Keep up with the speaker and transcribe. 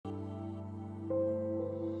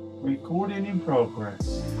Recording in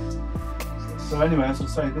progress. So anyway, as I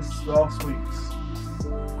say, this is last week's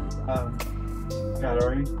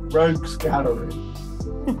gallery, Rogues Gallery.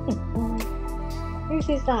 Whose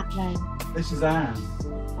is that then? This is Anne.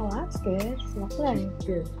 Oh, that's good. Lovely.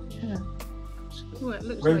 Good. Yeah. Well, it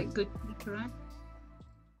looks like good paper, right?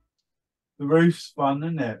 The roof's fun,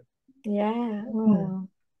 isn't it? Yeah. Well.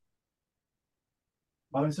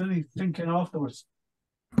 I was only thinking afterwards,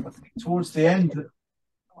 I think towards the end, that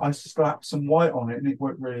I slapped some white on it and it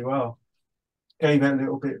worked really well. Gave it a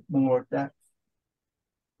little bit more depth.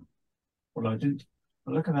 Well, I didn't.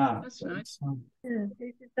 But look at that. That's nice. Yeah, who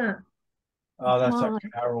did that? Oh, that's Mine.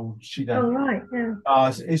 like Carol. She Oh, don't. right, yeah.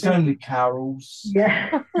 It's only Carol's.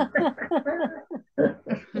 Yeah.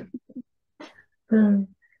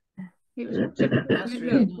 It was that's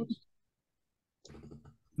really nice.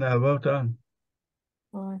 No, well done.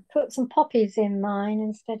 I put some poppies in mine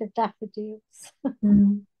instead of daffodils.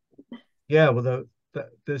 Yeah, well,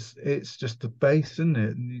 it's just the base, isn't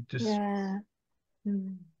it? And you just Yeah.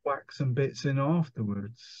 whack some bits in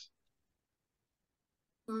afterwards.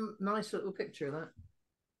 Nice little picture of that.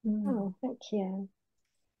 Oh, thank you.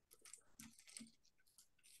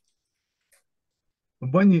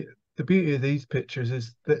 And the beauty of these pictures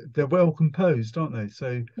is that they're well composed, aren't they?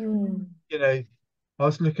 So, you know, I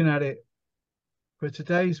was looking at it for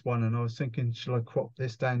today's one and I was thinking, shall I crop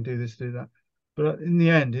this down, do this, do that? But in the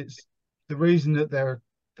end, it's the reason that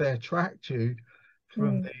they attract you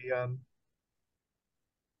from the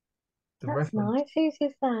That's reference. nice. Whose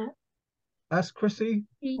is that? That's Chrissy.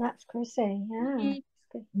 That's Chrissy. Yeah.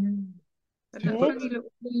 But that funny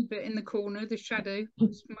little blue bit in the corner, the shadow,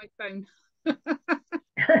 was my phone.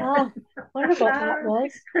 Oh, I wonder what that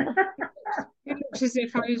was. It looks as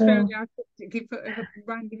if I was very artistically put a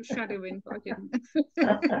random shadow in, but I didn't.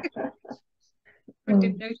 I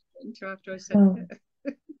didn't notice it until after I said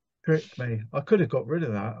it. Tricked me. I could have got rid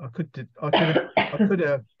of that. I could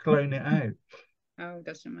have cloned it out. Oh, it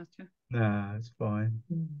doesn't matter. Nah, it's fine.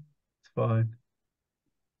 It's fine.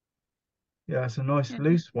 Yeah, it's a nice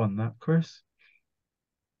loose one, that, Chris.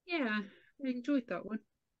 Yeah, I enjoyed that one.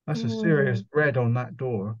 That's a serious red on that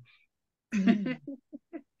door.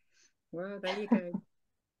 Well, there you go.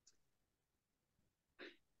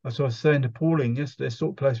 That's what I was saying to Pauline yesterday,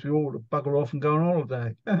 sort of place we all bugger off and go on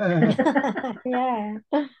holiday. Yeah.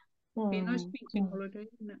 Be a nice beaching holiday,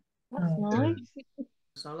 isn't it? That's nice.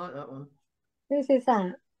 So I like that one. Whose is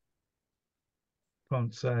that?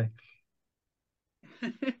 Can't say.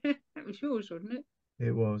 That was yours, wasn't it?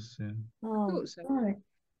 It was, yeah. Oh, I thought so. Right.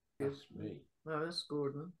 It's me. Oh, that's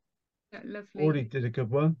Gordon. That lovely. Already did a good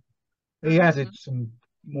one. He added some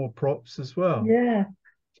more props as well. Yeah.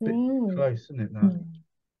 It's a bit close, isn't it, that?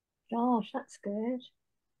 Gosh, that's good.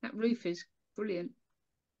 That roof is brilliant.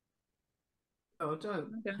 Oh,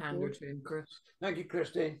 don't hand her to him, Chris. Thank you,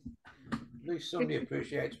 Christine. At least somebody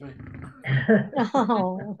appreciates me.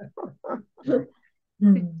 Oh.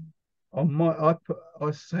 On my, I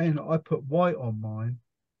was saying I put white on mine,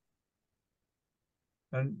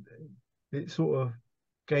 and it sort of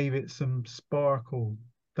gave it some sparkle.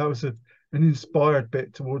 That was an inspired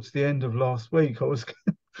bit towards the end of last week. I was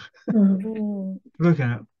looking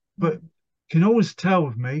at, but you can always tell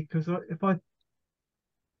with me because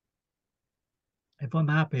if I'm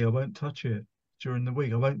happy, I won't touch it during the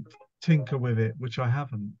week. I won't tinker with it, which I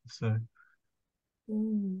haven't. So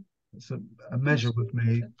it's a measure with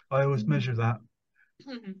me. I always measure that.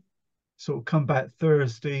 Sort of come back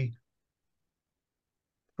Thursday,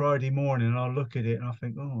 Friday morning, and I'll look at it and I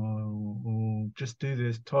think, oh, just do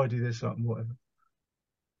this, tidy this up and whatever.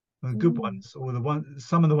 And the good ones, or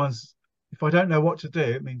some of the ones, if I don't know what to do,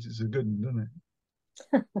 it means it's a good one, doesn't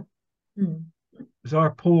it? There's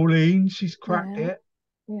our Pauline, she's cracked it.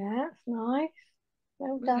 Yeah, that's nice.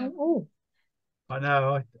 Well done. Oh. I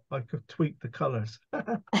know, I could tweak the colours.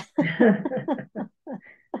 I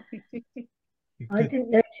didn't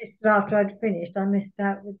notice that after I'd finished. I missed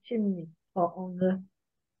out the chimney pot on the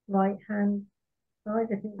right hand side.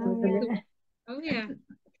 I think there was a little. Oh, yeah.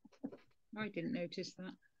 I didn't notice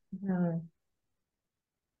that. No.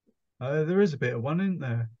 There is a bit of one, isn't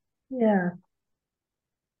there? Yeah.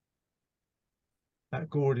 That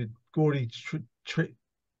Gordy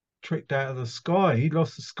tricked out of the sky. He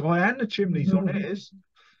lost the sky and the chimneys on his.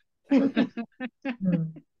 Oh,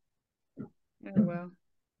 well.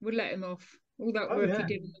 We'll let him off. All that work he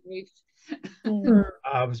did on the roof.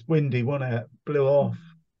 It was windy, wasn't it? Blew off.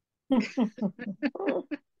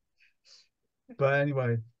 But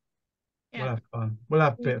anyway, we'll have fun. We'll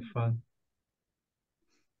have a bit of fun.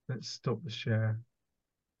 Let's stop the share.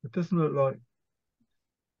 It doesn't look like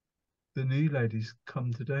the new lady's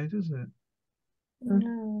come today, does it?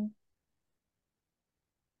 No.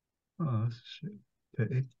 Oh, that's a shit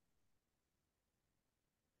pity.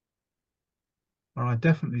 And I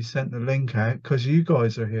definitely sent the link out because you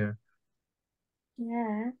guys are here.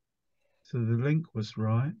 Yeah. So the link was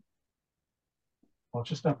right. I'll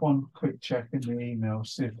just have one quick check in the email,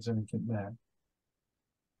 see if there's anything there.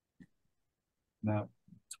 No.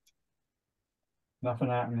 Nothing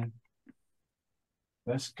happening.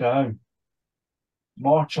 Let's go.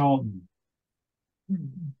 March on.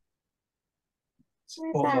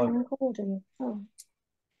 Where's Anne and Gordon? Oh.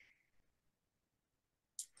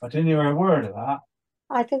 I didn't hear a word of that.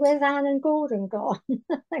 I think where's Anne and Gordon gone? They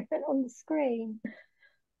went on the screen.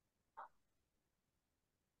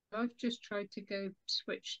 I've just tried to go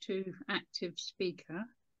switch to active speaker,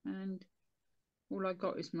 and all I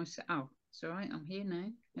got is myself. Oh, it's all right. I'm here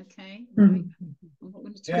now. Okay. Right. I'm not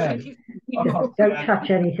going to touch anything. Don't touch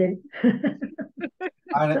anything.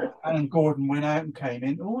 Anne and Gordon went out and came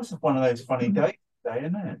in. Oh, it's one of those funny days today,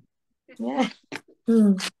 isn't it? Yeah.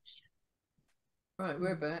 Right,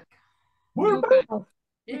 we're back. We're You're back. back.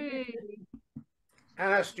 Yay. I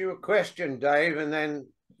asked you a question, Dave, and then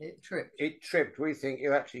it tripped. It tripped. We think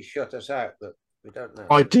you actually shut us out, but we don't know.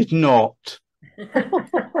 I did not.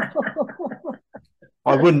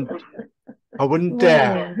 I wouldn't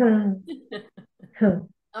dare.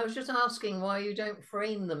 I was just asking why you don't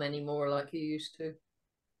frame them anymore like you used to.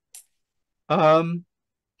 Don't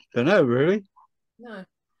know really. No,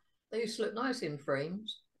 they used to look nice in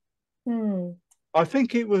frames. I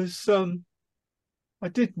think it was I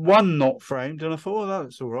did one not framed and I thought, oh,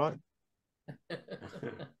 that's all right.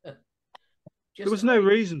 There was no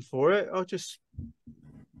reason for it. I just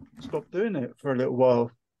stopped doing it for a little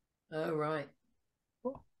while. Oh, right.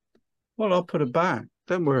 Well, I'll put it back.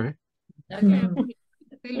 Don't worry. Okay.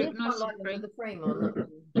 They look nice like them with the frame on.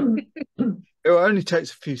 It only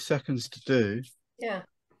takes a few seconds to do. Yeah.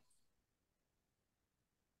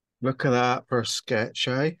 Look at that for a sketch,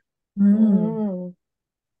 eh?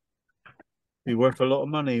 Be worth a lot of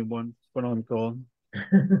money when I'm gone.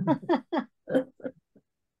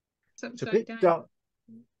 It's a bit dull.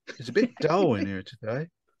 It's a bit dull in here today.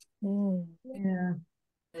 Yeah.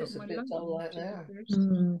 It's a bit dull like there.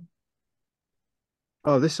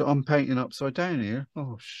 Oh, this I'm painting upside down here.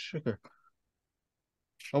 Oh, sugar.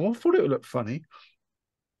 Oh, I thought it would look funny.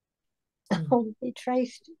 Oh, they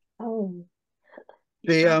traced. Oh.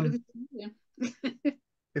 The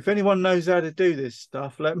if anyone knows how to do this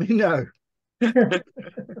stuff, let me know.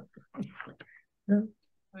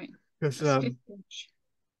 Because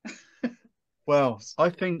well, I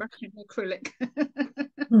think acrylic.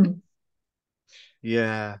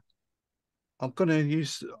 Yeah, I'm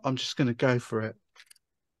just gonna go for it.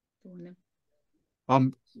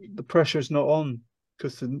 The pressure's not on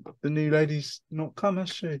because the new lady's not come, has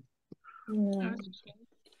she? No.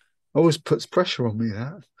 Always puts pressure on me,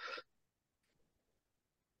 that.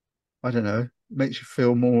 I don't know, makes you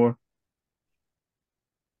feel more,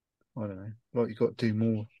 I don't know, like you've got to do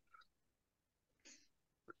more.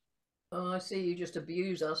 Oh, I see, you just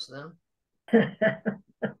abuse us then.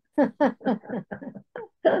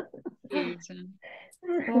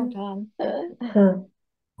 Well done. I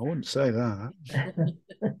wouldn't say that.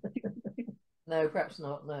 No, perhaps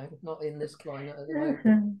not. No, not in this climate at the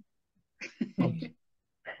moment.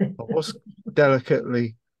 I was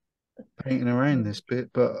delicately painting around this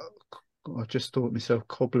bit, but I just thought myself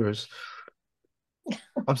cobblers.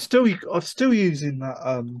 I'm still using that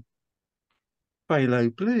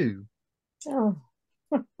phthalo blue. Oh.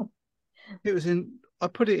 It was in. I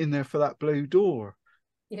put it in there for that blue door.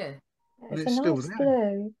 Yeah, it's a nice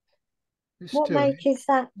blue. What still make is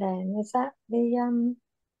that then? Is that the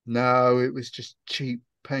No, it was just cheap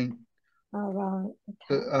paint. Oh right.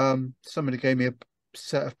 Okay. But somebody gave me a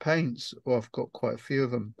set of paints. Well, I've got quite a few of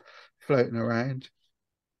them floating around,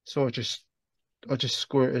 so I just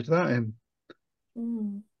squirted that in.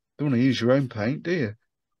 Don't want to use your own paint, do you?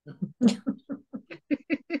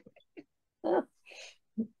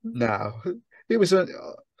 No, it was I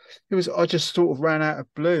just sort of ran out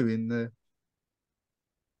of blue in the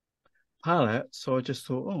palette, so I just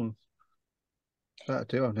thought, oh, that'll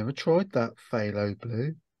do. I've never tried that phthalo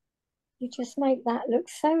blue. You just make that look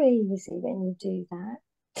so easy when you do that.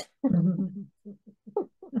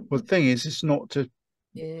 Well, the thing is, it's not to.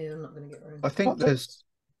 Yeah, I'm not going to get around. I think there's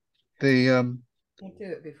the We'll do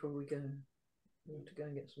it before we go. We have to go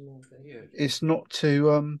and get some more. It's not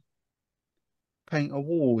to paint a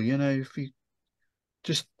wall. You know, if you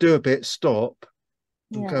just do a bit, stop,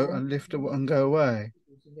 and go and lift it and go away.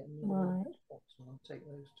 Right. I'll take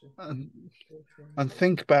those two. And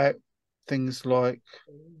think about things like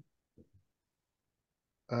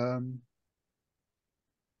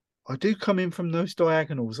I do come in from those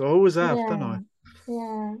diagonals. I always have, don't I?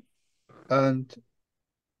 Yeah. And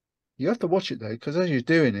you have to watch it though, because as you're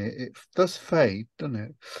doing it, it does fade, doesn't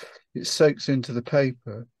it? It soaks into the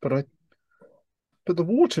paper, but the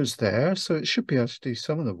water's there, so it should be able to do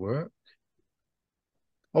some of the work.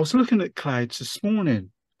 I was looking at clouds this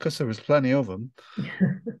morning because there was plenty of them,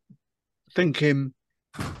 thinking,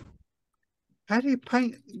 how do you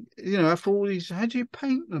paint? You know, after all these, how do you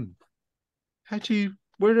paint them?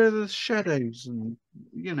 Where are the shadows? And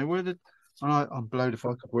you know, I'm blowed if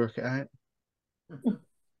I could work it out.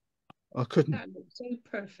 I couldn't. That looks so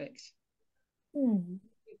perfect. Mm.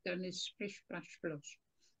 We've done this splish splash blush.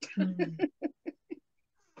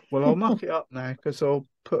 Well, I'll muck it up now because I'll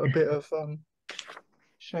put a bit of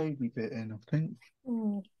shady bit in, I think.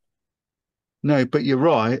 Mm. No, but you're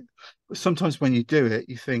right. Sometimes when you do it,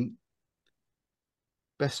 you think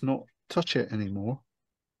best not touch it anymore.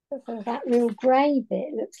 So that real grey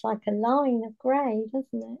bit looks like a line of grey, doesn't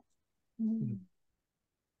it? Mm.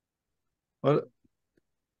 Well,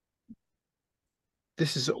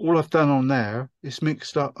 this is all I've done on there. It's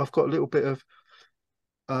mixed up. I've got a little bit of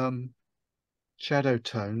shadow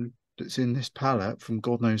tone that's in this palette from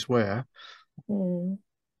God knows where. Mm.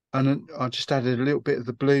 And then I just added a little bit of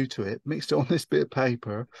the blue to it, mixed it on this bit of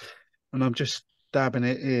paper, and I'm just dabbing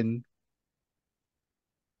it in.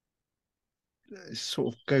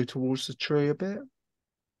 Sort of go towards the tree a bit.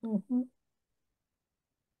 Mm-hmm.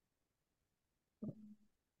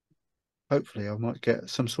 Hopefully I might get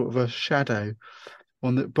some sort of a shadow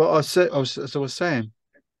on the, but as I was saying,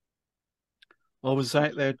 I was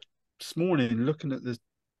out there this morning looking at the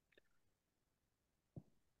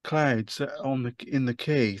clouds in the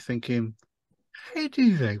key, thinking, how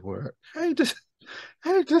do they work? How does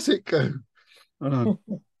it go? And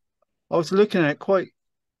I was looking at it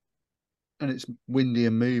and it's windy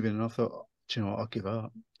and moving, and I thought, do you know what, I'll give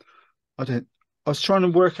up. I was trying to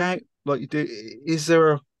work out, like you do, is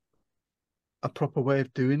there a proper way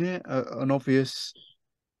of doing it? An obvious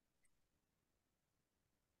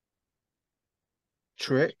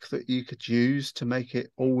trick that you could use to make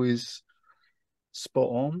it always spot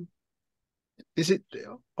on?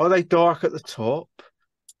 Are they dark at the top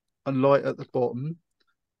and light at the bottom?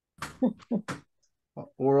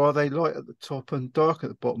 Or are they light at the top and dark at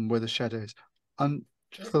the bottom where the shadow is? And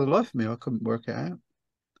for the life of me, I couldn't work it out.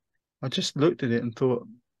 I just looked at it and thought,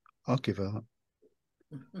 I'll give up.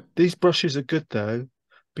 These brushes are good though,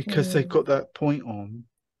 because they've got that point on.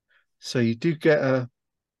 So you do get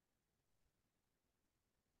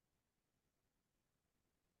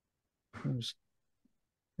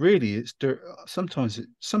really it's dirt. Sometimes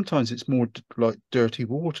it's more like dirty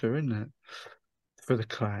water, isn't it? For the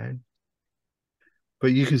cloud.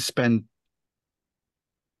 But you can spend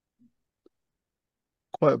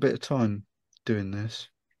quite a bit of time doing this.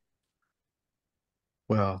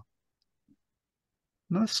 Well,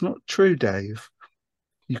 that's not true, Dave.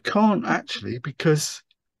 You can't actually, because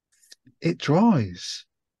it dries.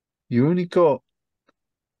 You only got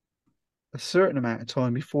a certain amount of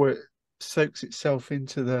time before it soaks itself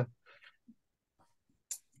into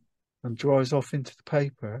and dries off into the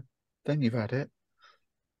paper. Then you've had it.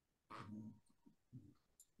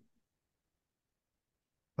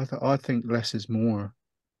 I think less is more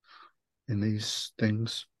in these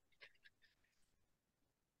things.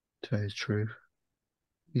 To tell you the truth.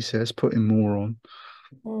 He says putting more on.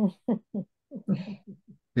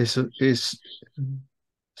 It's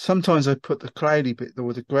sometimes I put the cloudy bit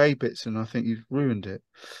or the grey bits and I think you've ruined it.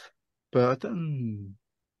 But I don't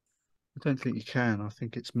think you can. I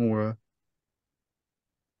think it's more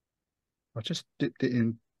I just dipped it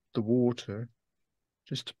in the water.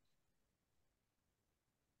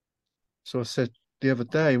 So I said the other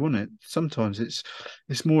day, wasn't it? Sometimes it's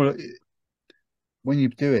more when you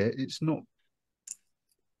do it, it's not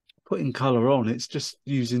putting colour on, it's just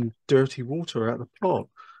using dirty water out of the pot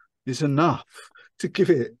is enough to give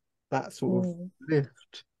it that sort of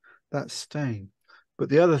lift, that stain. But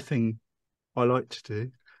the other thing I like to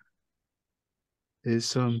do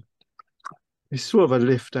is it's sort of a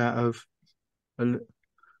lift out of a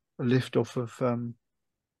lift off of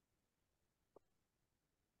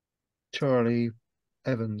Charlie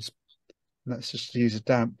Evans. Let's just use a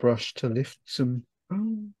damp brush to lift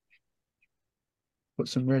put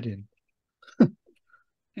some red in.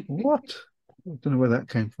 What? I don't know where that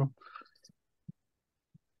came from.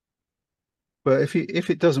 But if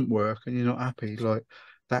it doesn't work and you're not happy, like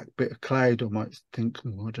that bit of cloud, I might think,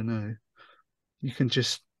 oh, I don't know. You can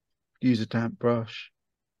just use a damp brush,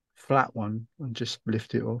 flat one, and just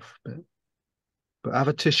lift it off a bit. But have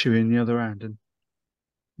a tissue in the other hand and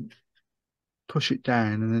push it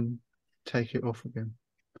down and then take it off again.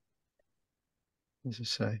 as I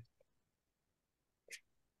say,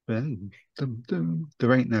 there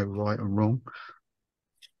ain't no right or wrong.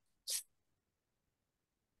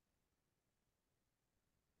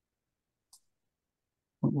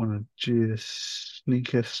 I want to just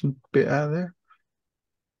sneak a bit out of there.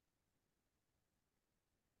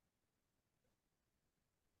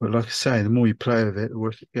 But like I say, the more you play with it, the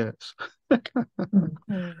worse it gets.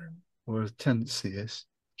 Or the tendency is.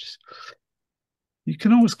 You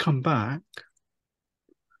can always come back.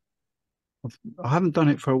 I haven't done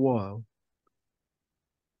it for a while.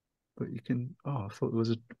 But you can, oh, I thought there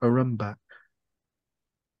was a run back.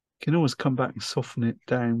 You can always come back and soften it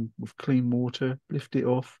down with clean water, lift it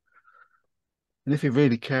off. And if you're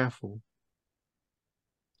really careful,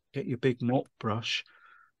 get your big mop brush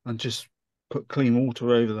and just put clean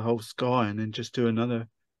water over the whole sky and then just do another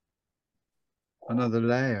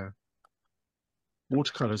layer.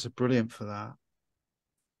 Watercolors are brilliant for that,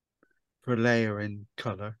 for layering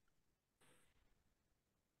colour.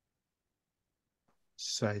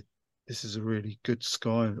 So this is a really good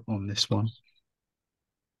sky on this one,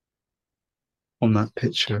 on that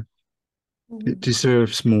picture. It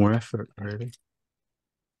deserves more effort, really.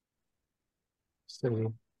 So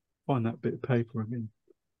we'll find that bit of paper again.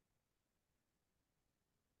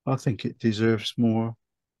 I think it deserves more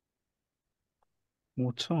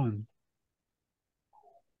time.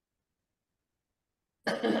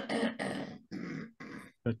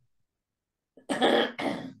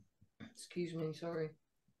 Excuse me, sorry.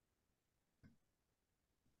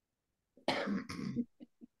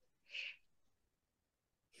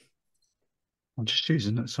 I'm just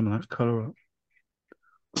using some of that colour up.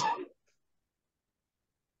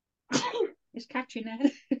 It's catching now.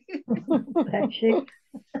 Bless you.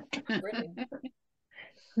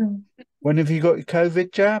 When have you got your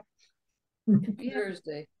COVID jab?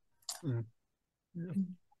 Thursday.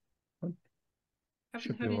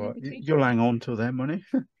 Should be all right. You'll hang on till then, won't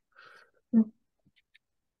you?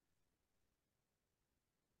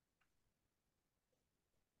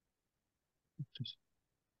 Just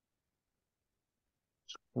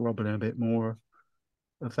rubbing a bit more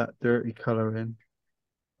of that dirty colour in.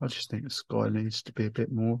 I just think the sky needs to be a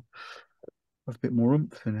bit more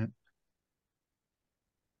oomph in it.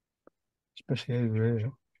 Especially over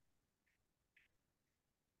here.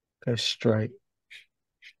 Go straight.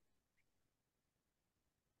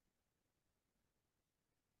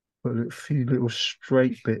 Put a few little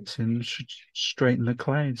straight bits in, should straighten the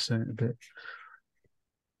clouds out a bit.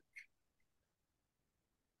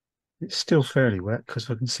 It's still fairly wet because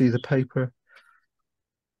I can see the paper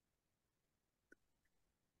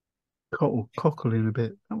cockling a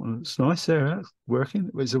bit. That one looks nice there. That's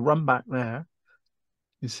working. There's a run back there.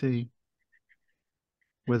 You see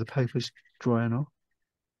where the paper's drying off.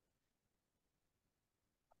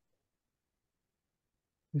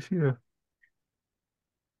 If you're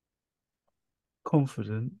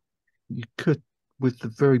confident, you could, with the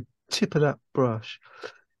very tip of that brush,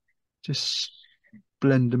 just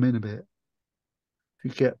blend them in a bit.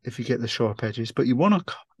 If you get the sharp edges, but you want a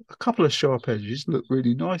couple of sharp edges. Look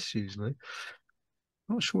really nice usually.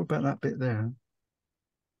 Not sure about that bit there.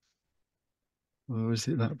 Or is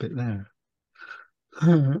it that bit there?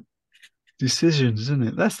 Decisions, isn't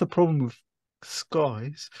it? That's the problem with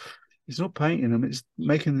skies. It's not painting them, it's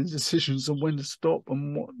making the decisions on when to stop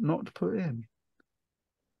and what not to put in.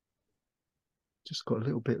 Just got a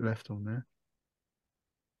little bit left on there.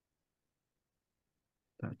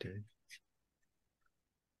 That did.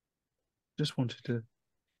 Just wanted to,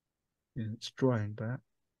 yeah, it's drying back.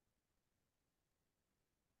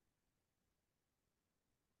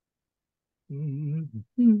 I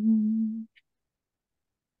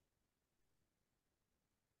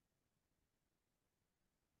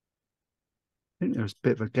think there's a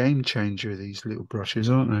bit of a game changer, these little brushes,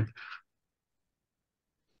 aren't they?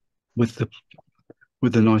 With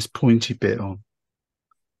the nice pointy bit on.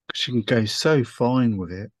 Because you can go so fine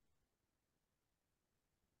with it.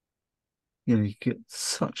 You know, you get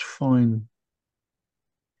such fine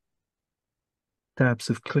dabs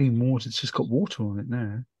of clean water. It's just got water on it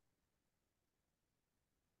now.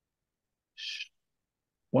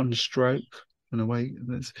 One stroke and away.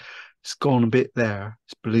 It's gone a bit there.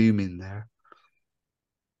 It's blooming there.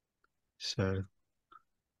 So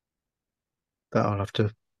that'll have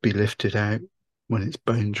to be lifted out when it's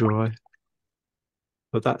bone dry.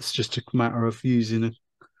 But that's just a matter of using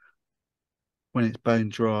when it's bone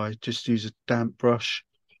dry, just use a damp brush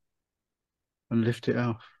and lift it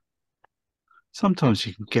off. Sometimes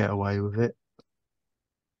you can get away with it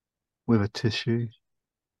with a tissue.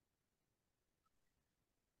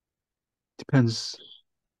 Depends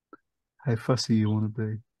how fussy you want to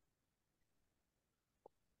be.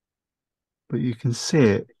 but you can see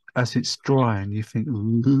it as it's drying. You think,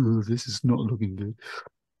 ooh, this is not looking good.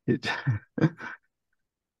 It, but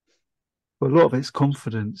a lot of it's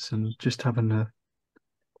confidence and just having the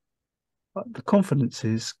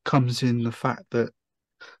confidence comes in the fact that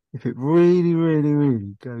if it really, really,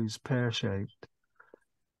 really goes pear-shaped,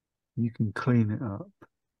 you can clean it up.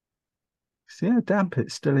 See how damp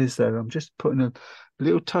it still is though? I'm just putting a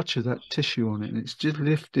little touch of that tissue on it and it's just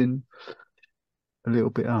lifting a little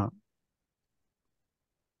bit up.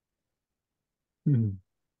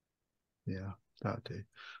 Yeah, that'll do.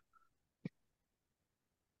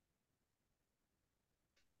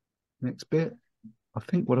 Next bit, I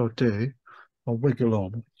think what I'll do, I'll wiggle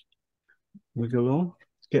on. Wiggle on.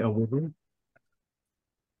 Let's get a wiggle.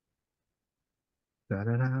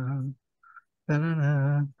 Da-da-da.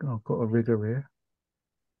 Da-da-da. Oh, I've got a rigger here.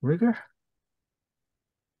 Rigger?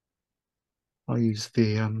 I'll use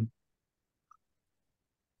the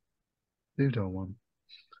doodle one.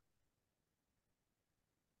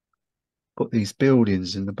 Got these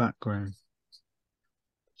buildings in the background.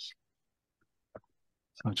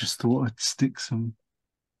 So I just thought I'd stick some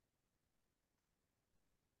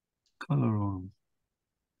colour on.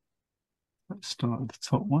 Let's start at the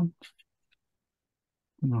top one.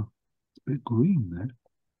 Oh, it's a bit green there.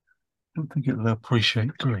 I don't think it'll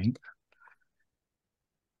appreciate green.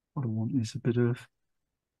 What I want is a bit of...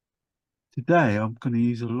 Today I'm going to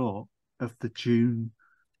use a lot of the June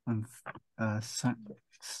and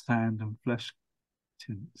sand and flesh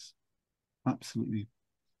tints. Absolutely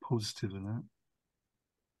positive of that.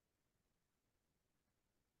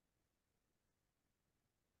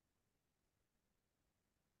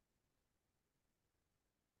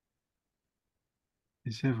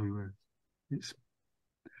 It's everywhere. It's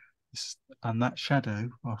and that shadow,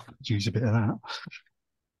 I could use a bit of that.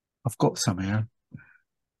 I've got some here.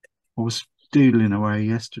 I was doodling away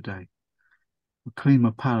yesterday. I cleaned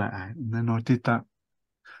my palette out and then I did that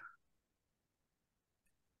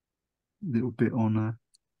little bit on a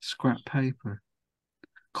scrap paper.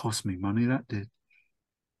 Cost me money, that did.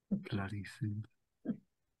 Bloody thing.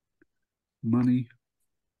 Money.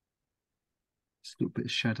 Just a little bit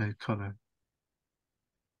of shadow colour.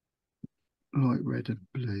 Light red and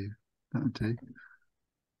blue. That'll do.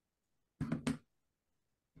 I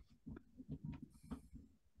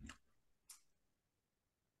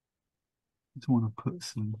just want to put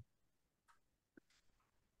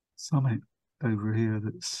something over here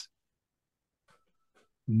that's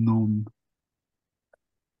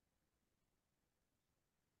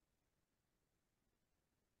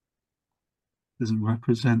doesn't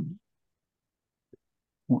represent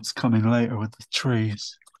what's coming later with the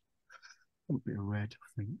trees. A little bit of red, I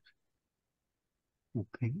think, or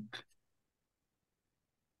pink.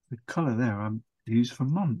 The colour there I'm used for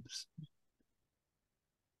months.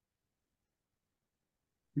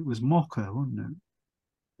 It was mocha, wasn't it?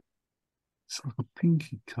 It's like a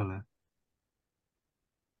pinky colour.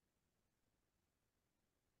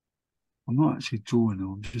 I'm not actually drawing it,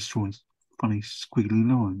 I'm just drawing funny squiggly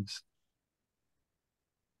lines.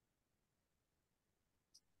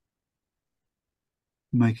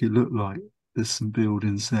 Make it look like there's some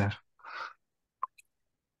buildings there.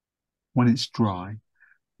 When it's dry,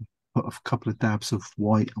 put a couple of dabs of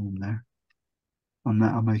white on there, and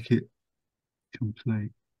that'll make it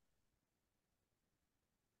complete.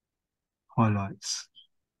 Highlights.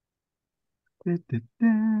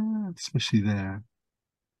 Especially there.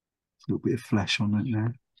 A little bit of flesh on it now.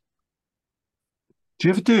 Do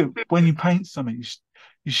you ever do it when you paint something?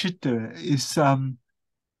 You should do it. Is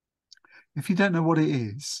if you don't know what it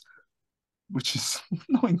is, which is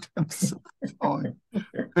 9 times of the time,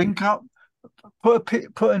 think up,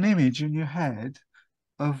 put an image in your head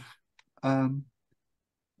of I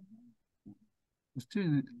was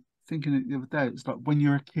thinking it the other day. It's like when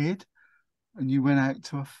you're a kid and you went out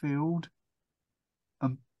to a field,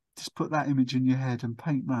 and just put that image in your head and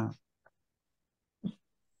paint that.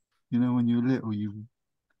 You know, when you're little, you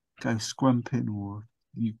go scrumping or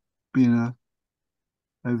you being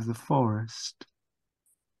over the forest.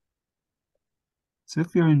 So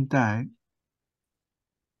if you're in doubt,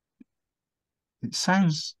 it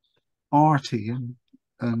sounds arty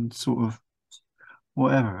and sort of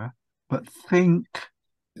whatever, but think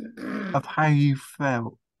of how you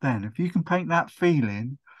felt then. If you can paint that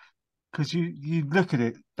feeling, because you look at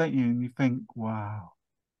it, don't you, and you think, wow,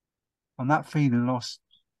 and that feeling lost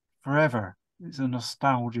forever. It's a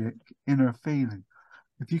nostalgic inner feeling.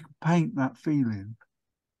 If you can paint that feeling,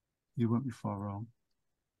 you won't be far wrong.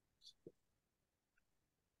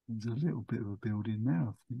 There's a little bit of a building there,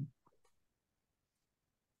 I think.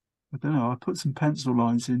 I don't know, I put some pencil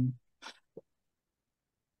lines in.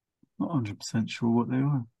 Not 100% sure what they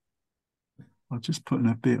are. I'll just put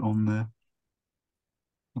a bit on there.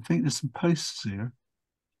 I think there's some posts here,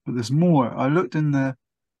 but there's more. I looked in there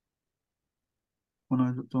when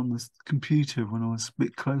I looked on the computer when I was a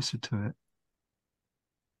bit closer to it,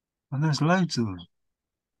 and there's loads of them.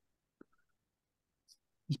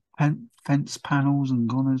 There's fence panels and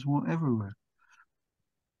God knows what everywhere.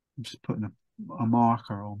 I'm just putting a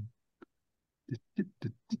marker on.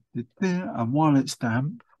 And while it's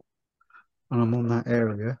damp and I'm on that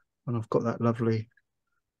area and I've got that lovely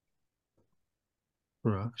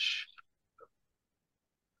brush,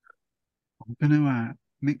 I'm going to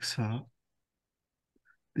mix up.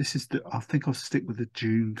 This is I think I'll stick with the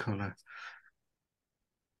June colour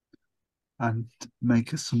and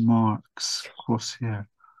make us some marks across here.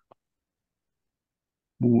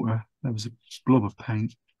 Water, there was a blob of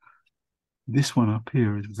paint. This one up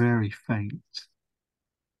here is very faint.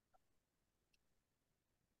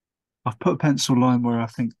 I've put a pencil line where I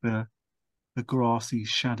think the grassy,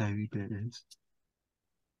 shadowy bit is.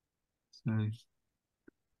 So I'm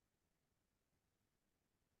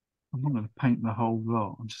not going to paint the whole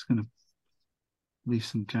lot. I'm just going to leave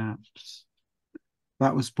some gaps.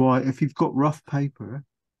 That was why, if you've got rough paper,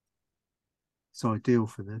 it's ideal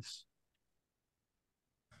for this.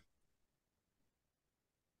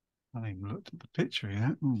 I haven't even looked at the picture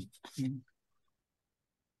yet. Oh,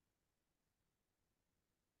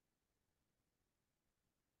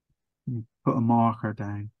 put a marker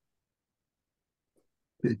down.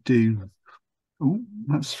 Bit of doom. Oh,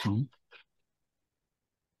 that's fun.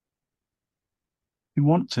 If you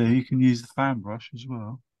want to, you can use the fan brush as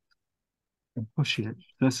well and push it.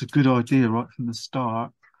 That's a good idea right from the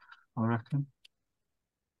start, I reckon,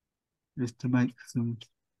 is to make some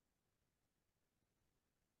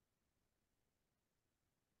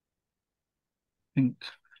pink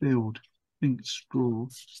straw.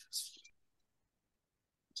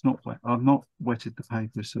 It's not wet. I've not wetted the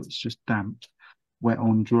paper, so it's just damp, wet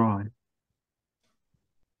on dry.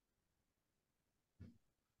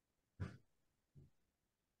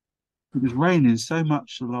 It was raining so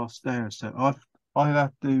much the last day or so. I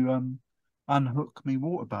had to unhook me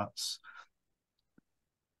water butts.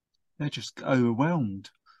 They're just overwhelmed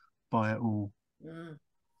by it all. It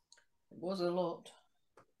was a lot.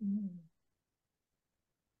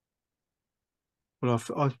 Well,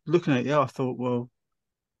 I was looking at it, I thought, well,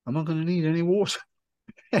 am I going to need any water?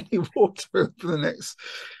 Any water for the next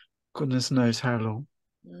goodness knows how long?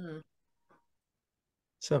 Let's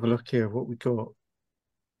have a look here. What we got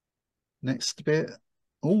next bit.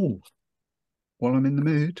 Oh, while I'm in the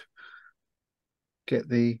mood, get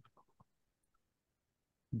the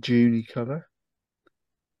Juney colour.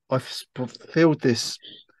 I've filled this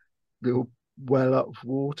little well up with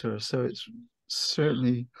water, so it's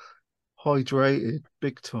certainly hydrated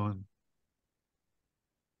big time.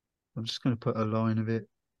 I'm just going to put a line of it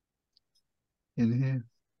in here.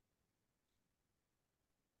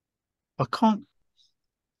 I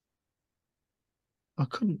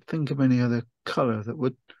couldn't think of any other colour that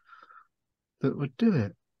would do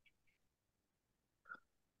it.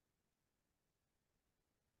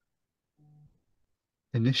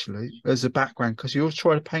 Initially, as a background, because you always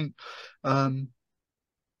try to paint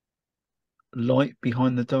light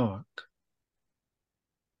behind the dark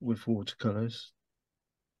with watercolors.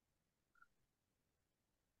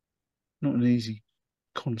 Not an easy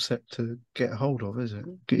concept to get a hold of, is it?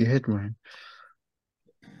 Get your head around.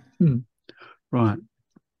 Right.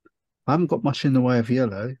 I haven't got much in the way of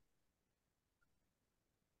yellow.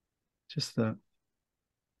 Just that.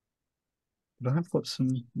 But I have got some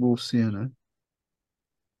raw sienna.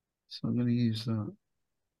 So I'm going to use that.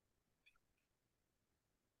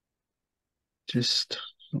 Just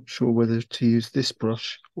not sure whether to use this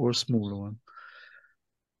brush or a smaller one.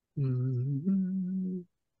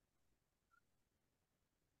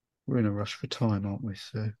 We're in a rush for time, aren't we?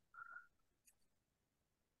 So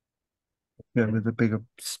yeah, with a bigger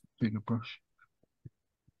brush.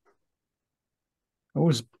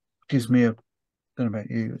 Always gives me I don't know about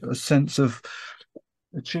you, a sense of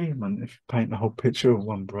achievement if you paint the whole picture with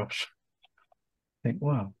one brush. Think,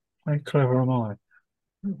 wow, how clever am I?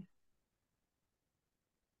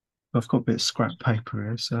 I've got a bit of scrap paper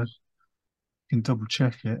here, so you can double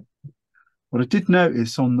check it. What I did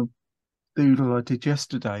notice on the doodle I did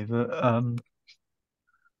yesterday that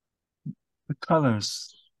the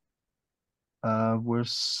colours were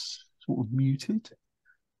sort of muted.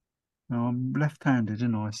 Now I'm left-handed,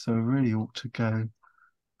 and so I really ought to go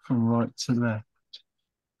from right to left.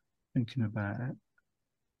 Thinking about it.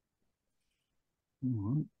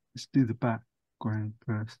 All right, let's do the background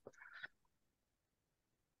first.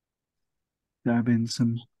 Dab in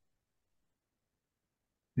some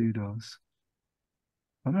kudos.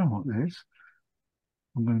 I don't know what it is.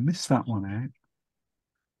 I'm going to miss that one out.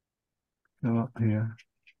 Go up here.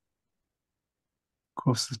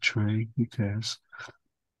 Across the tree. Who cares?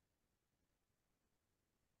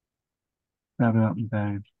 Stab it up and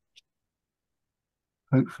down.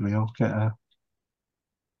 Hopefully I'll get a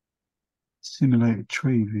simulated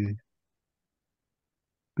tree view.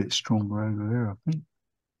 A bit stronger over there, I think.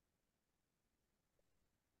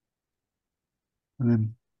 And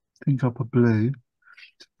then think up a blue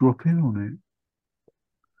to drop in on it.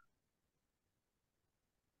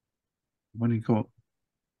 I've only got,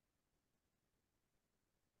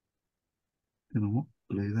 I don't know what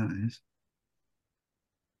blue that is.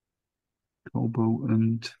 Cobalt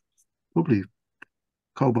and probably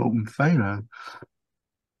cobalt and phthalo.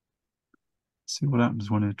 See what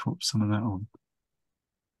happens when I drop some of that on.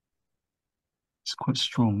 It's quite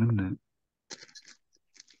strong, isn't it?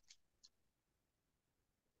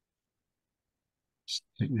 Just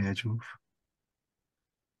take the edge off.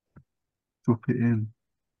 Drop it in.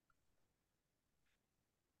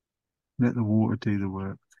 Let the water do the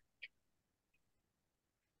work.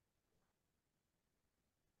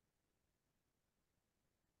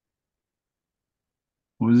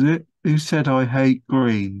 What was it? Who said I hate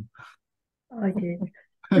green? I did.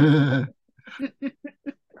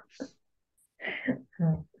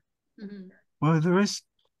 Well, there is,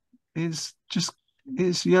 it's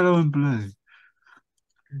yellow and blue.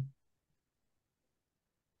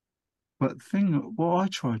 But what I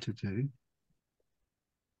try to do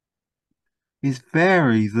is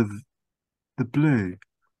vary the blue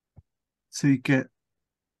so you get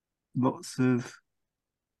lots of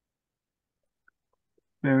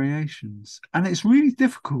variations. And it's really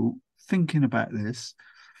difficult thinking about this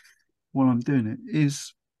while I'm doing it.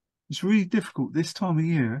 It's really difficult this time of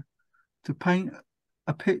year to paint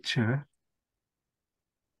a picture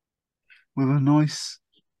with a nice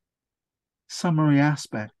summery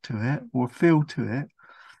aspect to it or feel to it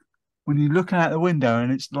when you're looking out the window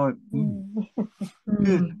and it's like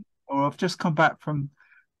good. Or I've just come back from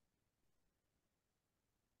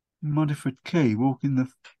Muddyford Quay walking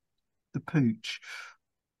the pooch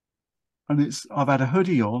and I've had a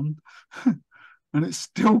hoodie on and it's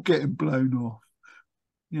still getting blown off.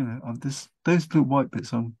 You know, those little white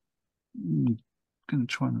bits, I'm going to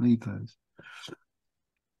try and leave those.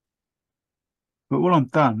 But what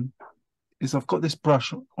I've done is I've got this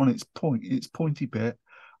brush on its pointy bit,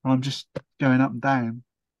 and I'm just going up and down,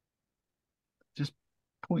 just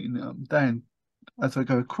pointing it up and down as I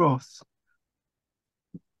go across,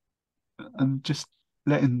 and just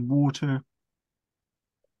letting water,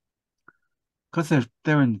 because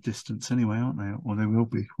they're in the distance anyway, aren't they? Or they will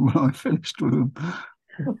be when I finished with them.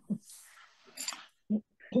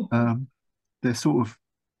 They're sort of,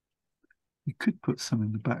 you could put some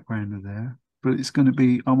in the background of there, but it's going to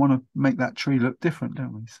be, I want to make that tree look different,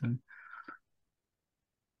 don't we? So,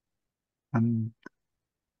 and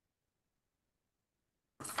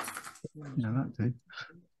yeah, that did.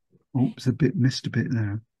 Oh, it's missed a bit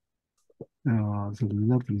there. Oh, there's a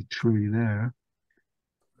lovely tree there.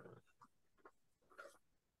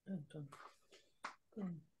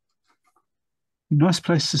 Nice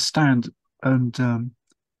place to stand and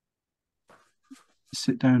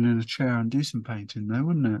sit down in a chair and do some painting though,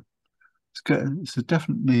 wouldn't it? It's good. It's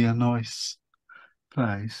definitely a nice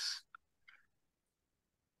place.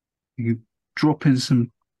 You can drop in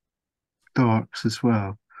some darks as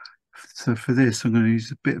well. So for this, I'm going to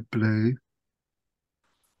use a bit of blue.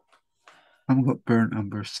 I haven't got burnt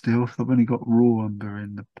umber still. I've only got raw umber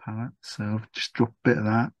in the palette, so I'll just drop a bit of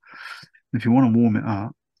that. If you want to warm it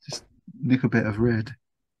up, just nick a bit of red,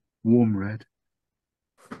 warm red.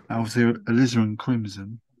 Obviously, alizarin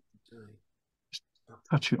crimson. Just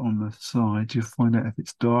touch it on the side. You'll find out if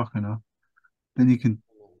it's dark enough. Then you can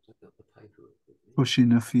push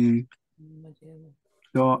in a few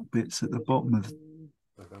dark bits at the bottom of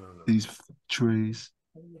these trees.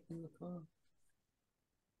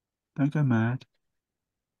 Don't go mad.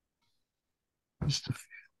 Just you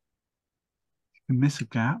can miss a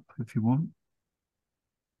gap if you want.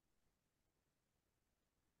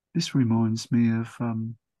 This reminds me of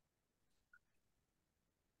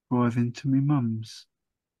driving to my mum's.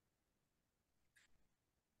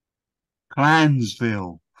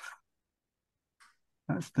 Clansville.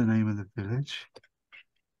 That's the name of the village.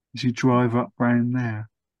 As you drive up round there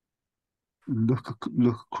and look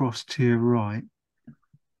across to your right,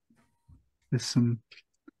 there's some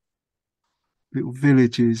little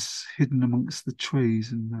villages hidden amongst the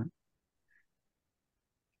trees and that.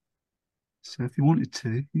 So if you wanted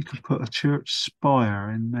to, you could put a church spire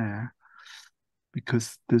in there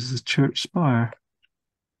because there's a church spire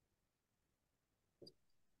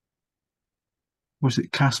was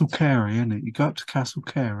it Castle Carey, isn't it? You go up to Castle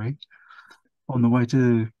Carey on the way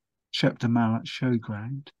to Shepton Mallet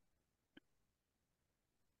Showground.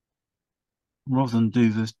 Rather than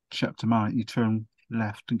do the Shepton Mallet, you turn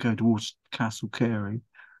left and go towards Castle Carey.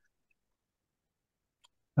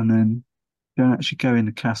 And then you don't actually go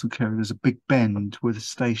into Castle Carey. There's a big bend where the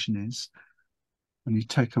station is. And you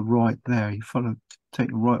take a right there. You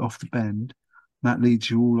take a right off the bend. And that leads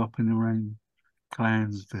you all up and around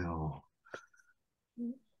Clansville.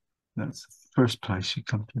 That's the first place you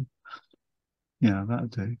come to. Yeah, that'll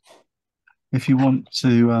do. If you want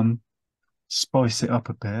to spice it up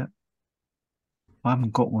a bit, I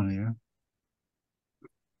haven't got one here.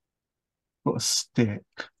 Got a stick.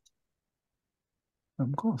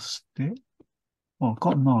 I've got a stick. Oh, I've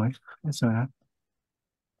got a knife. Yes, I have.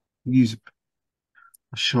 Use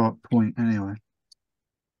a sharp point anyway.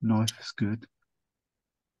 Knife is good.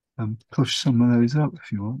 Push some of those up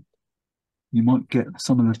if you want. You might get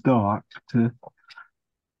some of the dark to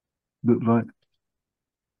look like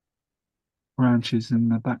branches in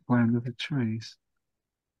the background of the trees.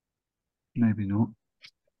 Maybe not.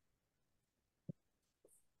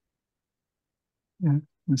 Yeah,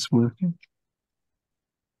 it's working.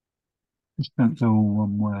 Just don't go all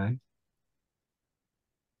one way.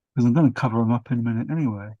 Because I'm going to cover them up in a minute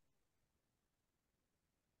anyway.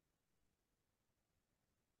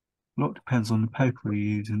 A lot depends on the paper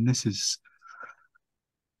you use, and this is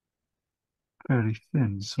fairly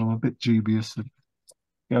thin, so I'm a bit dubious of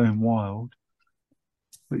going wild.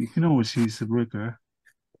 But you can always use the rigger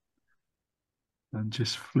and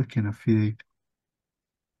just flicking a few.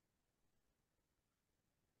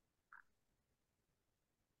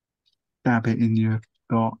 Dab it in your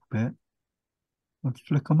dark bit and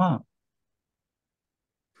flick them up.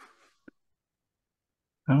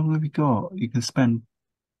 How long have you got? You can spend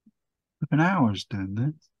hours doing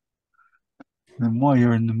this. And then while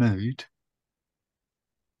you're in the mood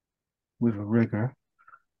with a rigger,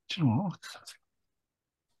 do you know what?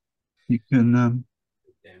 You can Down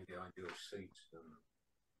behind your seat.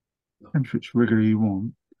 depends which rigger you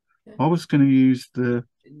want. Yeah. I was going to use the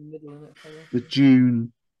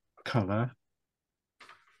June colour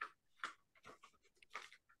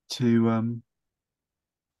to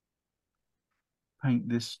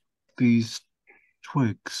paint these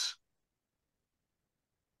twigs.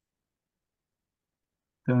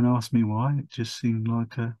 Don't ask me why, it just seemed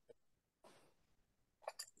like I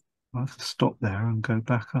have to stop there and go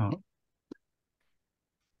back up.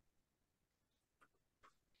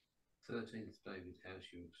 13th David House,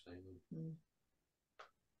 you were saying.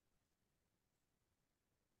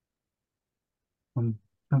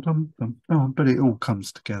 But it all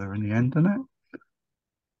comes together in the end, doesn't it?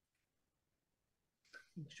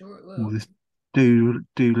 I'm sure it will. All this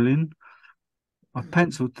doodling. I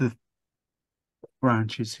penciled the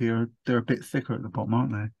branches here. They're a bit thicker at the bottom,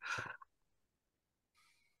 aren't they?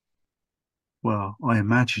 Well, I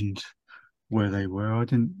imagined where they were. I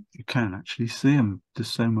didn't. You can actually see them.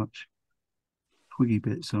 There's so much twiggy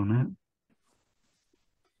bits on it.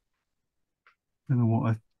 I don't know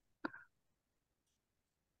what I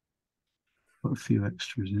put a few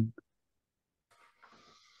extras in.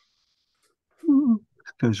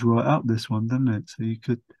 It goes right up this one, doesn't it? So you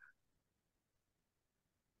could.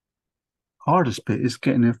 Hardest bit is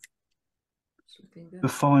getting the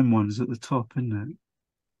fine ones at the top, isn't it?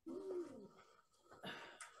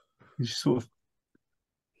 You sort of.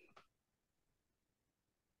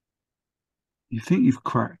 You think you've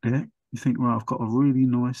cracked it. You think, right, I've got a really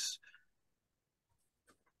nice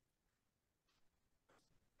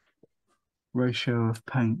ratio of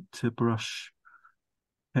paint to brush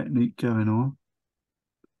technique going on.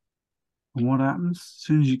 And what happens? As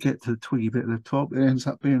soon as you get to the twiggy bit at the top, it ends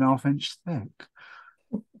up being ½ inch thick.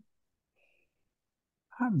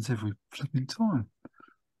 Happens every flipping time.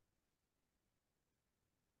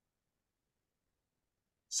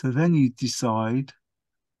 So then you decide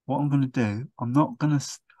what I'm going to do. I'm going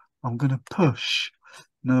to push.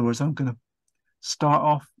 In other words, I'm going to start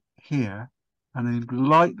off here and then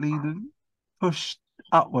lightly push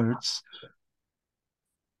upwards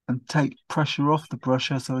and take pressure off the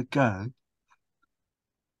brush as I go.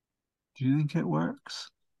 Do you think it works?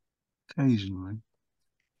 Occasionally.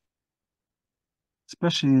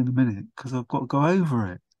 Especially in a minute, because I've got to go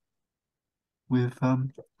over it with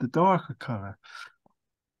the darker colour.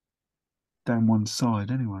 Down one side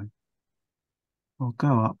anyway. I'll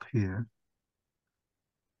go up here.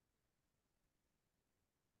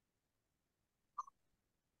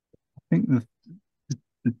 I think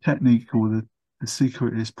the technique or the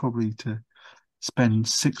secret is probably to spend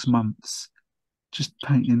 6 months just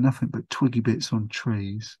painting nothing but twiggy bits on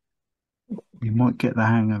trees. You might get the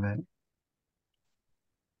hang of it.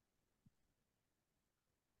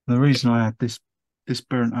 The reason I had this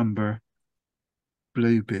burnt umber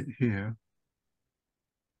blue bit here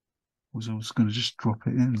was I was going to just drop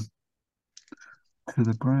it in to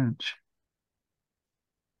the branch.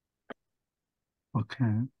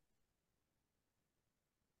 Okay.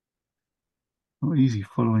 Not easy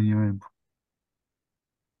following your own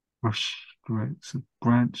brush strokes,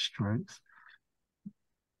 branch strokes.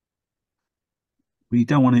 But you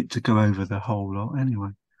don't want it to go over the whole lot anyway.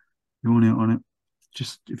 You want it on it,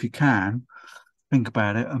 just if you can, think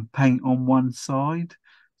about it and paint on one side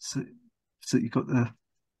so you've got the,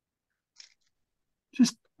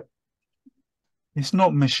 just, it's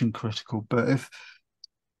not mission critical, but if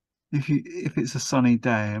it's a sunny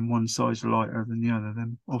day and one side's lighter than the other,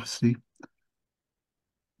 then obviously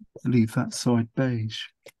leave that side beige.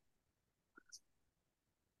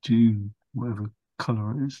 June, whatever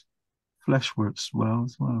colour it is. Flesh works well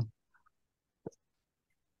as well.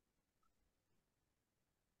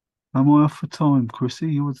 Am I off for time,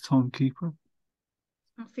 Chrissy? You're the timekeeper.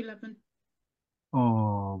 11:30.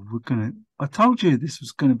 Oh, I told you this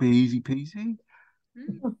was gonna be easy peasy.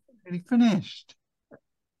 Nearly finished.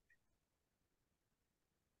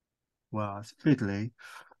 Well, it's fiddly.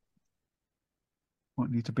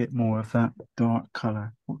 Might need a bit more of that dark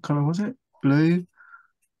colour. What colour was it? Blue,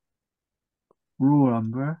 raw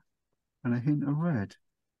umber, and a hint of red.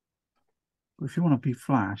 But if you want to be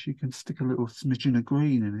flash, you can stick a little smidgen of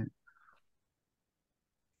green in it.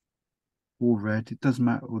 Or red, it doesn't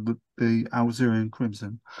matter, or the Alzerian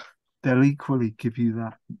crimson. They'll equally give you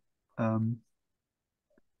that. I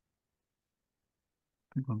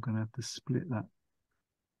think I'm going to have to split that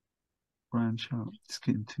branch up. It's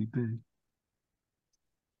getting too big.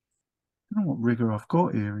 I don't know what rigger I've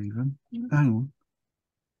got here even. Hang on.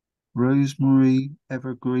 Rosemary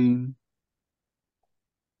Evergreen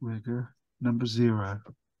rigger number 0.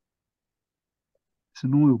 It's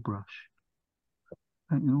an oil brush.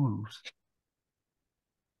 Painting oils.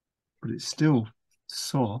 But it's still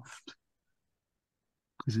soft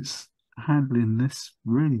because it's handling this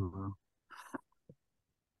really well.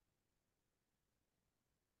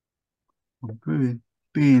 I'm very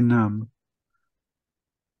being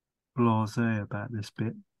blasé about this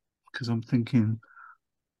bit because I'm thinking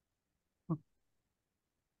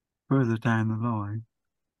further down the line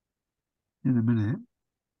in a minute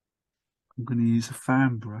I'm going to use a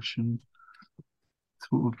fan brush and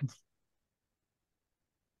sort of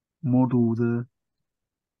model the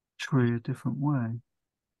tree a different way.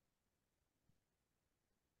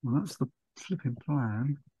 Well, that's the flipping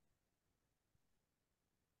plan.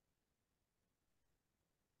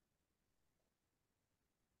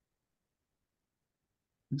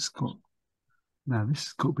 It's got, now this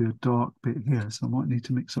has got to be a dark bit here, so I might need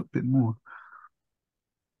to mix up a bit more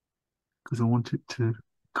because I want it to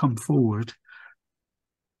come forward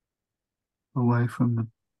away from the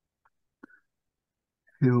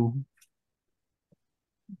hill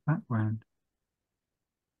background.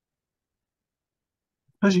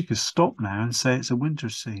 I suppose you could stop now and say it's a winter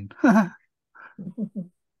scene. Oh,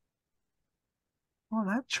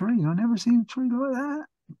 that tree, I've never seen a tree like that.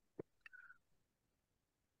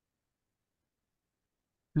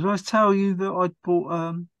 Did I tell you that I'd bought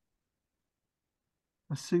a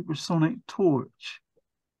supersonic torch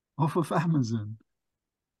off of Amazon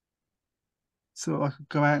so I could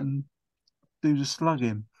go out and do the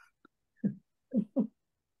slugging?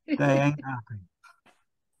 They ain't happy.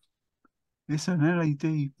 It's an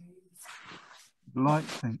LED light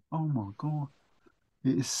thing. Oh my God.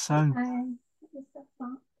 It is so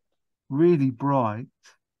really bright.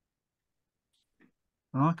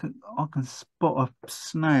 And I can spot a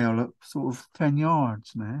snail at sort of 10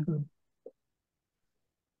 yards now.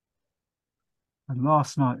 And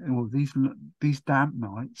last night, well, these damp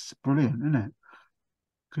nights, brilliant, isn't it?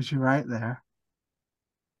 Because you're out there,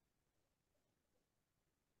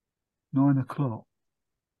 9 o'clock.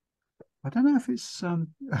 I don't know if it's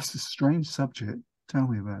that's a strange subject. Tell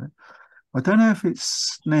me about it. I don't know if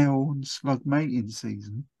it's snail and slug mating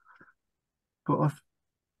season, but I've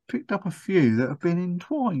picked up a few that have been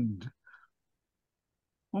entwined.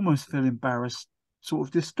 Almost feel embarrassed, sort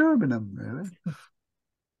of disturbing them, really.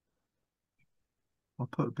 I'll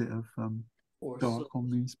put a bit of dark on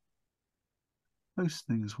these post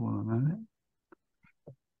things while I'm at it.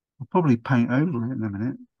 I'll probably paint over it in a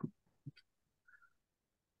minute,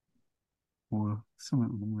 or something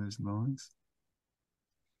along those lines.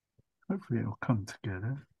 Hopefully it'll come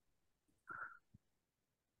together.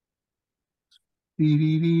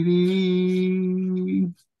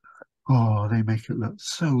 Oh, they make it look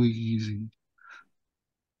so easy.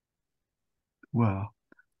 well,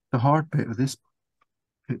 the hard bit of this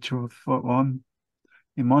picture, I thought on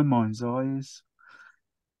in my mind's eye is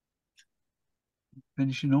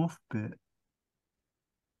finishing off bit.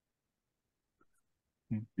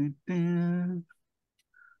 Am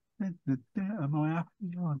I happy?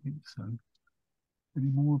 I think so. Any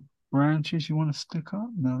more branches you want to stick up?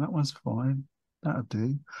 No, that one's fine. That'll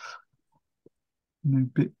do. A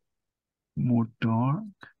bit more dark.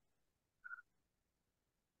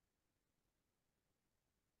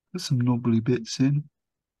 Put some knobbly bits in.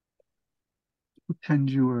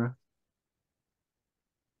 Pretend you were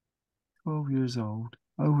 12 years old,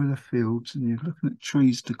 over the fields, and you're looking at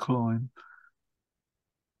trees to climb.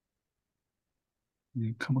 And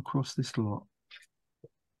you come across this lot.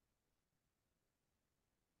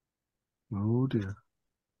 Oh dear.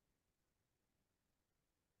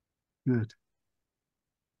 Good.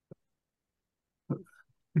 But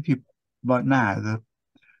if you, like now,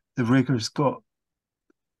 the rigger's got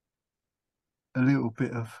a little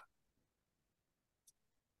bit of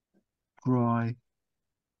dry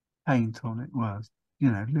paint on it. Well, you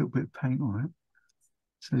know, a little bit of paint on it.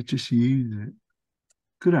 So just use it.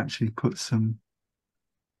 Could actually put some,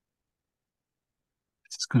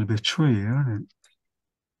 it's going to be a tree here, isn't it?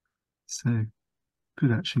 So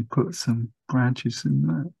could actually put some branches in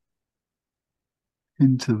there,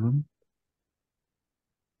 into them.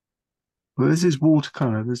 But as is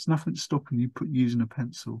watercolor, there's nothing stopping you using a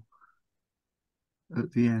pencil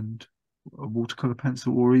at the end, a watercolor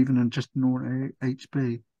pencil, or even just an ordinary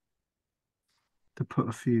HB, to put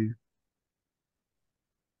a few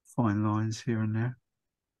fine lines here and there.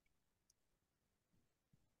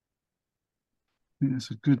 I think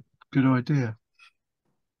that's a good idea.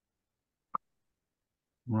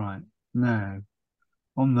 Right, now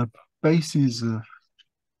on the bases of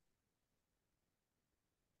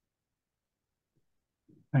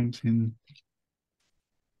painting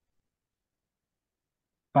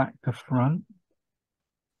back to front,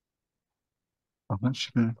 I'm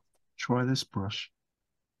actually going to try this brush.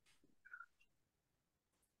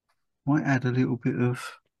 Might add a little bit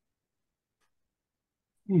of,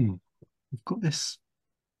 we've got this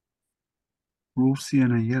raw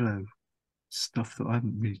sienna yellow stuff that I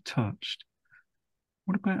haven't really touched.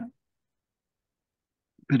 What about a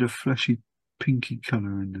bit of fleshy pinky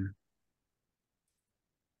colour in there?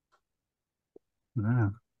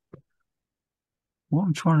 Wow. What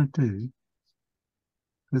I'm trying to do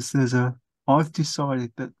is I've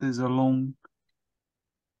decided that there's a long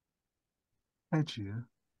edge here.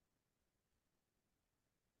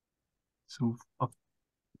 So I've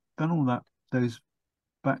done all those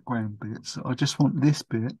background bits. I just want this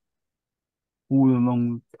bit all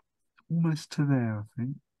along, almost to there, I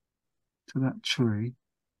think, to that tree,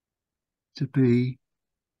 to be,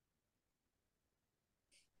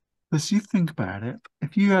 because you think about it,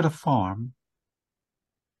 if you had a farm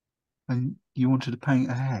and you wanted to paint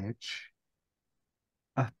a hedge,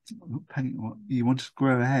 you wanted to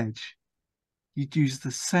grow a hedge, you'd use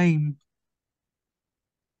the same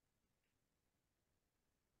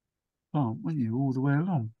plant, wouldn't you, all the way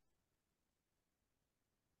along?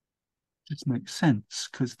 Just makes sense,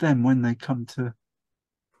 because then when they come to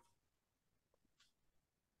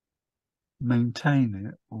maintain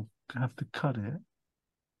it or have to cut it,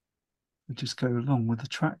 they just go along with the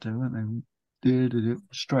tractor, won't they? Did it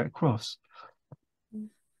straight across.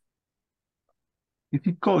 If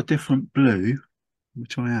you've got a different blue,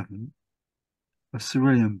 which I haven't, a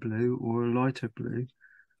cerulean blue or a lighter blue.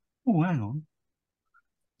 Oh, hang on.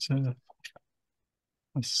 So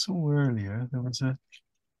I saw earlier there was a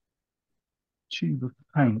tube of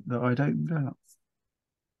paint that I'd opened up.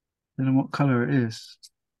 Don't know what colour it is. I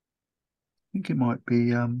think it might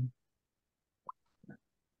be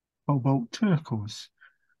cobalt turquoise.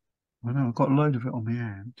 I know I've got a load of it on my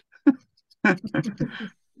hand.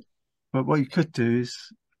 But what you could do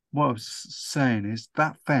is, what I was saying is,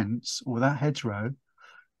 that fence or that hedgerow,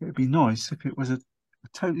 it'd be nice if it was a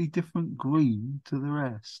totally different green to the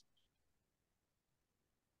rest.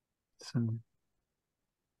 So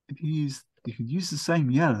if you could use the same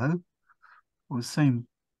yellow or the same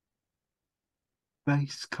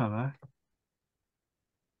base colour.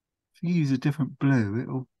 If you use a different blue,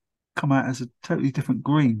 it'll come out as a totally different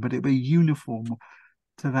green, but it'll be uniform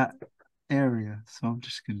to that area. So I've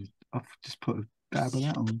just put a dab of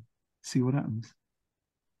that on, see what happens.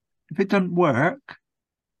 If it doesn't work,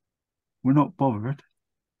 we're not bothered,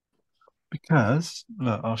 because,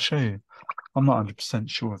 look, I'll show you. I'm not 100%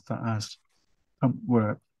 sure if that has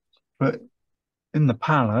worked, but in the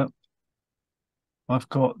palette, I've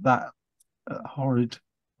got that horrid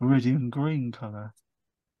viridian green colour.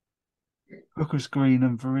 Hooker's green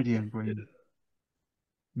and viridian green.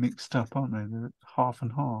 mixed up, aren't they? They're half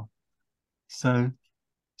and half. So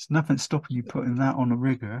there's nothing stopping you putting that on a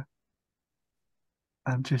rigger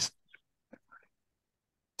and just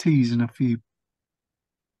teasing a few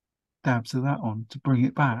dabs of that on to bring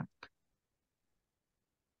it back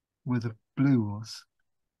where the blue was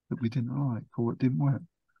that we didn't like or it didn't work.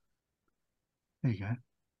 There you go.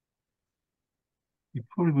 You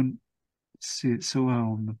probably wouldn't see it so well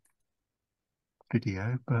on the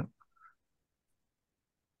video, but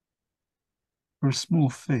for a small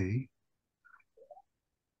fee,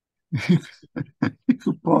 you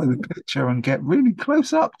could buy the picture and get really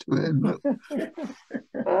close up to it and look.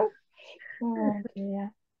 Oh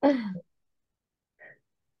dear.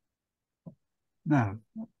 No,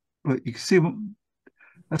 but you can see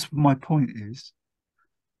that's what my point is.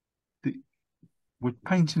 That we're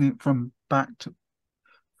painting it from back to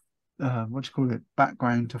what do you call it?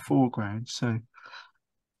 Background to foreground. So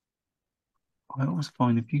I always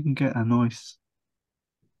find if you can get a nice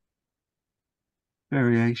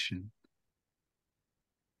variation,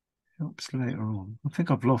 it helps later on. I think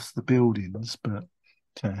I've lost the buildings, but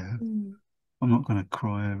I'm not going to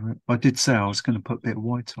cry over it. I did say I was going to put a bit of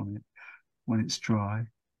white on it when it's dry.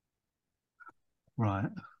 Right.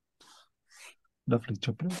 Lovely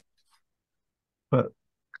chocolate. But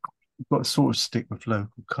I've got to sort of stick with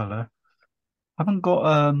local colour. I haven't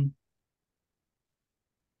got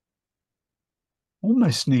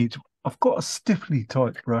almost need I've got a stiffly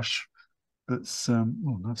type brush that's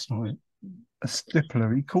oh that's not it. A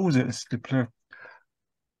stippler. He calls it a stippler.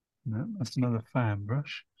 No, that's another fan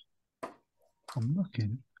brush. I'm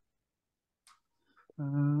looking.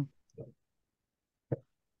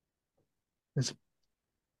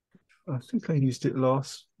 I think I used it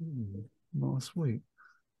last week.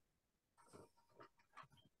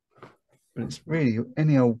 But it's really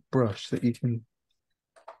any old brush that you can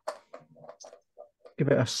give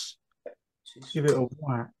it a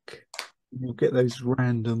whack. You'll get those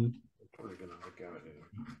random.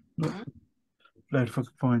 Look, if I can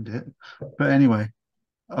find it. But anyway,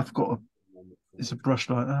 I've got it's a brush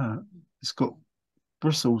like that. It's got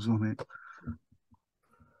bristles on it.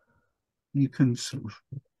 You can sort of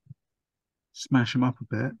smash them up a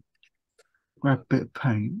bit, grab a bit of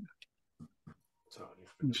paint,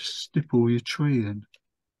 and just stipple your tree in.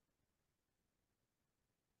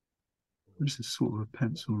 This is sort of a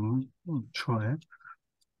pencil line. I'll try it.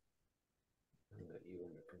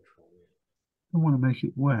 I want to make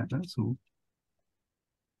it wet, that's all.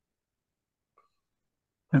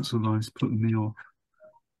 Pencil line's putting me off.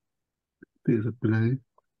 Bit of a blue.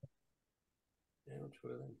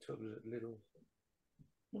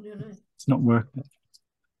 It's not working.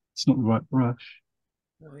 It's not the right brush.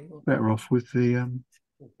 Better off with the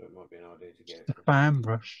fan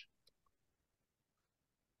brush.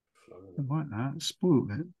 Like that,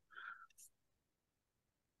 spoiled it.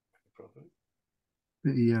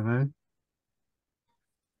 Bit of yellow.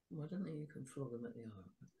 Well, I don't think you can fill them at the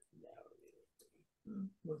eye.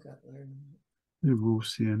 We'll get there. Bit of raw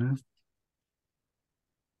sienna.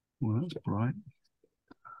 Well, that's bright.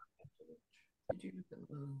 Did you look at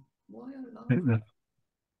why I Take the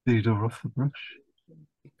leader off the brush.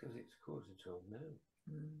 Because it's caused it all now.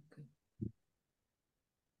 Okay.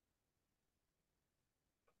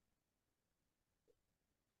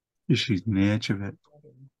 Just using the edge of it.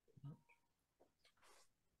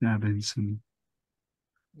 Dabbing some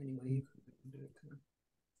Anyway, you could do it.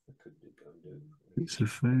 I could go and do it. bits of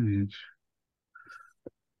foliage.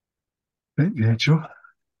 Bit the edge off.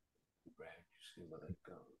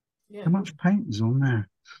 Yeah. How much paint is on there?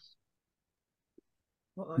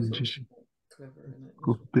 What I thought Just was clever in it.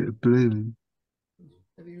 got a bit of blue in.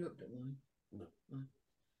 Have you looked at mine? No.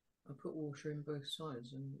 I put water in both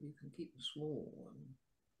sides, and you can keep the small one.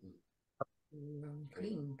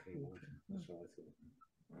 Clean water.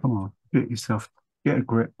 Come on, get yourself, get a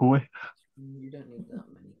grip, boy. You don't need that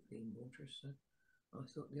many clean water, so I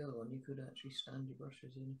thought the other one you could actually stand your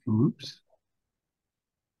brushes in. Oops.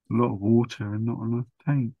 A lot of water and not enough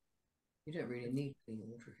paint. You don't really need clean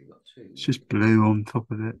water if you've got two. It's just blue on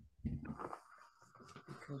top of it.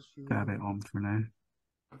 Because you Dab it on for now.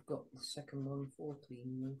 I've got the second one for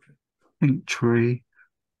clean water. Pink tree.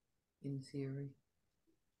 In theory.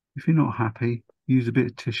 If you're not happy, use a bit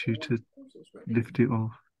of tissue to lift it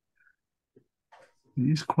off. It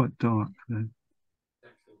is quite dark though.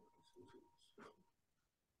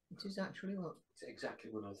 It is actually what? It's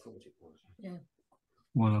exactly what I thought it was. Yeah.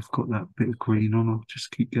 Well, I've got that bit of green on, I'll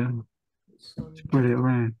just keep going. Spread it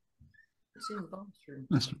around. It's in the bathroom.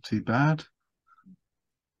 That's not too bad.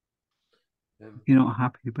 If you're not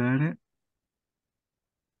happy about it,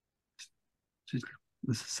 just,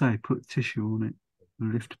 as I say, put tissue on it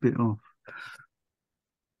lift a bit off.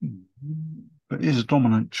 But it is a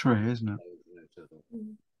dominant tree, isn't it?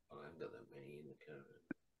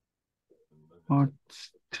 Hard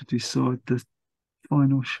to decide the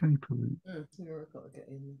final shape of it. Yeah, I've got to get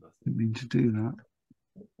in. Didn't mean to do that.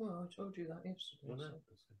 Well, I told you that yesterday.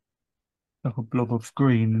 Like a blob of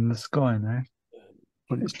green in the sky now,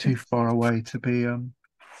 but it's too far away to be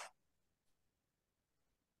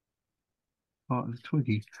part of the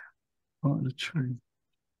twiggy, part of the tree.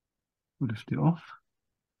 We'll lift it off.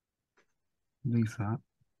 Leave that.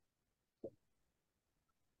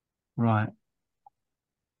 Right.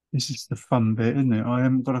 This is the fun bit, isn't it? I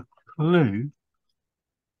haven't got a clue.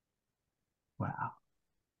 Wow.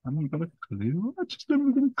 I haven't got a clue. I just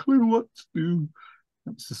haven't got a clue what to do.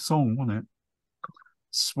 That's the song, wasn't it?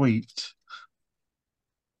 Sweet.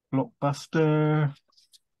 Blockbuster.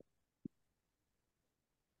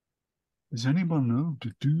 Does anyone know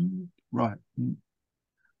to do? Right.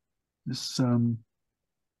 This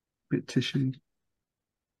bit tissue.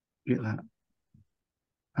 Get that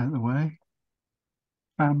out of the way.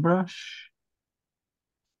 Fan brush.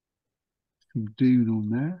 Some dude on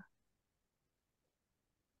there.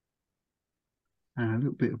 And a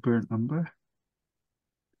little bit of burnt umber.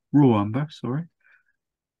 Raw umber, sorry.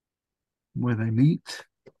 Where they meet,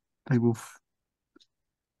 they will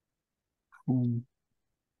form.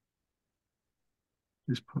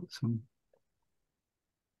 Just put some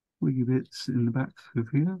wiggy bits in the back of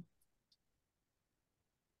here.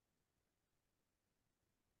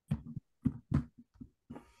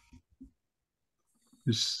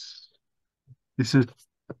 This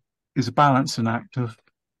is a balancing act of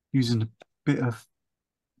using a bit of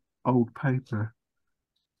old paper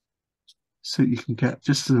so you can get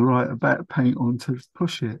just the right amount of paint on to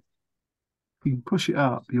push it. If you can push it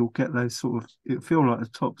up, you'll get those sort of, it'll feel like the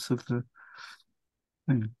tops of the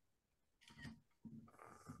thing.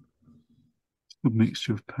 Good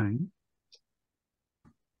mixture of paint.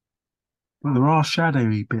 Well, there are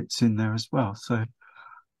shadowy bits in there as well. So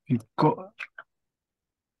you've got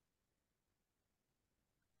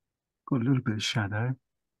a little bit of shadow,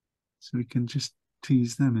 so we can just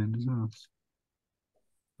tease them in as well.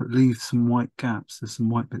 But leave some white gaps. There's some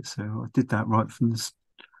white bits there. I did that right from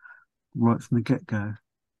the get-go.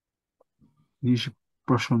 Use your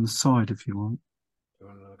brush on the side if you want.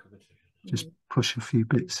 Just push a few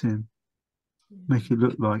bits in. Make it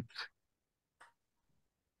look like.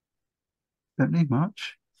 Don't need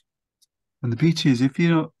much. And the beauty is, if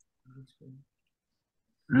you're not,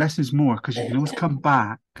 less is more, because you can always come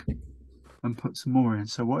back and put some more in.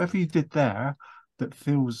 So whatever you did there that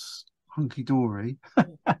feels hunky-dory,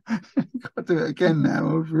 you've got to do it again now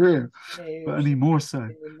over here, but only more so.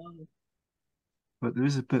 But there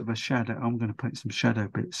is a bit of a shadow. I'm going to put some shadow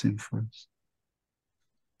bits in first.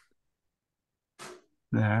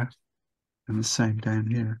 There. And the same down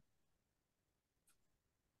here.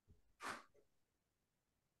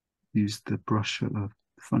 Use the brush at a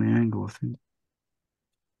funny angle, I think.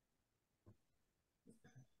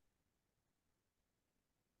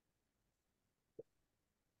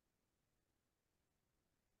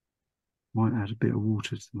 Might add a bit of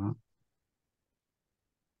water to that.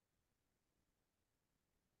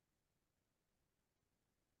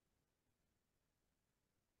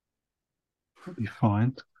 That'll be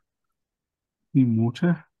fine. In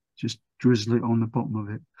water, just drizzle it on the bottom of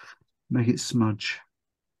it. Make it smudge.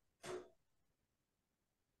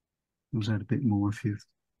 You'll add a bit more if you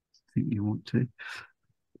think you want to.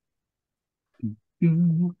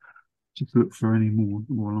 Just look for any more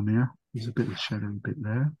while I'm here. There's a bit of shadow bit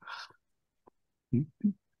there.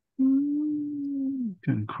 Going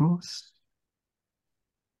across.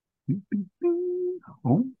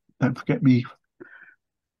 Oh, don't forget me.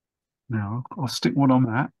 Now I'll stick one on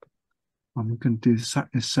that. I'm going to do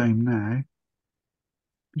exactly the same now.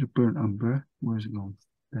 Bit of burnt umber. Where's it gone?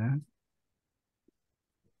 There.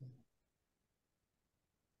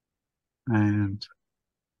 And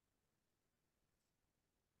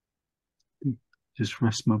just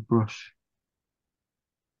rest my brush.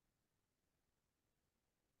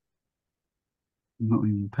 I'm not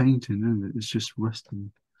even painting, is it? It's just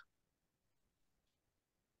resting.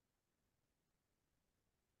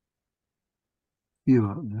 You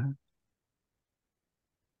up there.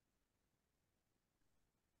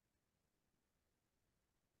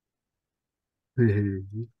 Hey,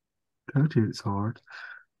 told you it's hard.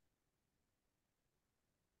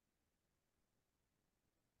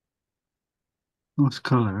 Nice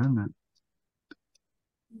colour, isn't it?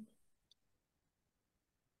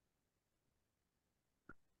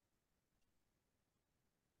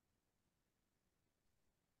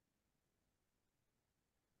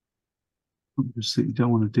 Just that you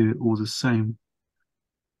don't want to do it all the same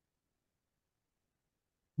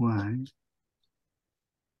way.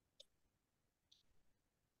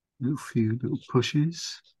 A few little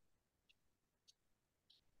pushes.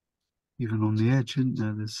 Even on the edge, isn't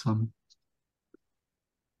there? There's some.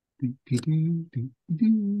 I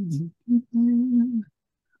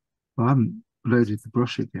haven't loaded the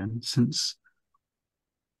brush again since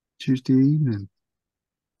Tuesday evening.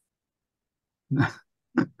 Well,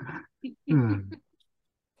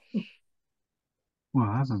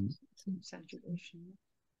 I haven't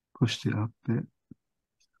pushed it up a bit.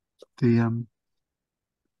 The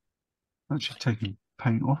actually taking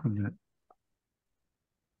paint off of it.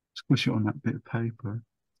 Squish it on that bit of paper,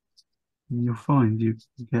 and you'll find you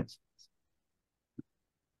get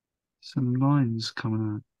some lines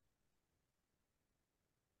coming out.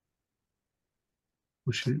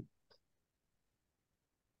 Push it.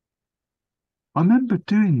 I remember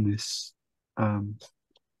doing this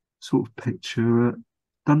sort of picture at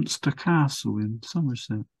Dunster Castle in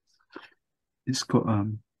Somerset. It's got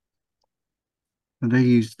and they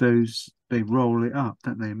use those, they roll it up,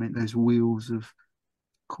 don't they? Make those wheels of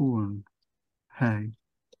corn, hay.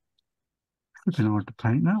 Flipping hard to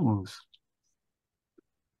paint that was.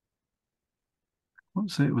 I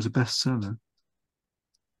won't say it was a bestseller.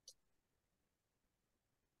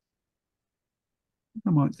 I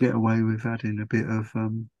might get away with adding a bit of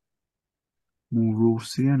more raw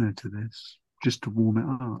sienna to this, just to warm it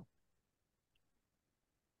up.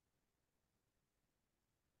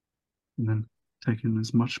 And then taking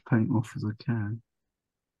as much paint off as I can.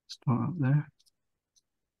 Start up there.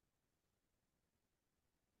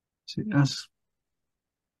 See, as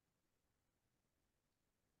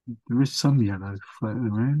there is some yellow floating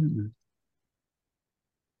around, isn't there?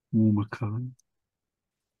 Warmer colour.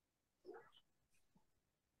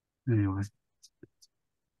 Anyway,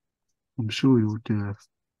 I'm sure you'll do an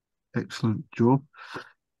excellent job.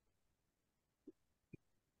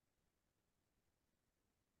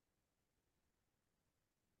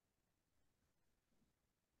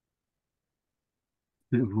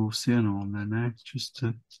 Bit of raw sienna on there now, just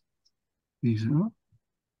to ease it up.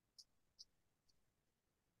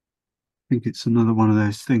 I think it's another one of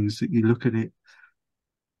those things that you look at it,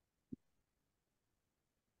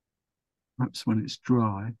 perhaps when it's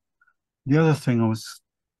dry. The other thing I was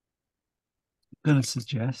going to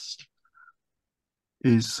suggest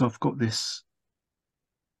is I've got this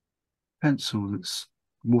pencil that's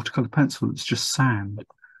watercolor pencil that's just sand. It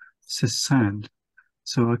says sand,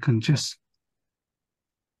 so I can just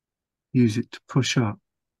use it to push up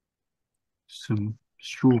some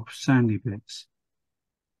straw sandy bits.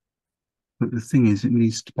 But the thing is, it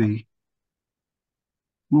needs to be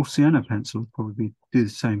raw sienna pencil, probably do the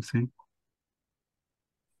same thing.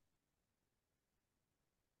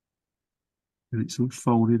 And it's all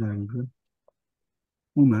folded over.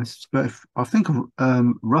 Almost, but if, I think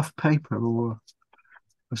rough paper or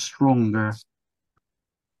a stronger,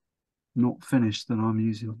 not finished than I'm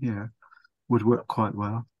using here would work quite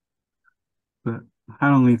well. But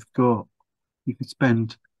how long you've got, you could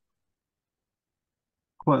spend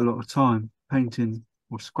quite a lot of time painting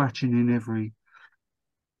or scratching in every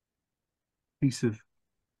piece of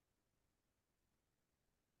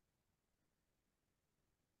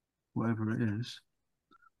whatever it is,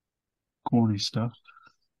 corny stuff,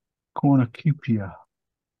 cornucopia.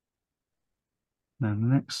 Now the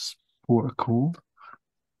next port of call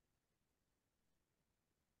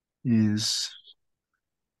is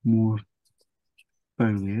more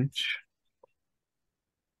foliage.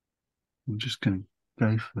 I'm just going to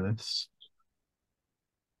go for this.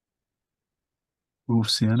 Raw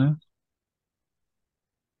sienna.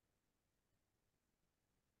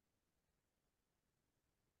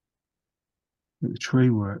 The tree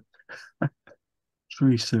work.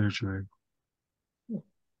 Tree surgery.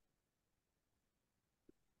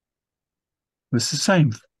 It's the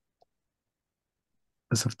same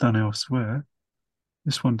as I've done elsewhere.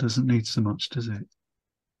 This one doesn't need so much, does it?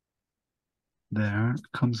 There it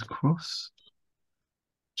comes across.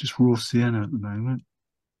 Just raw sienna at the moment.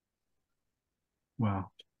 Wow.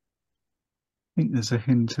 I think there's a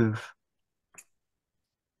hint of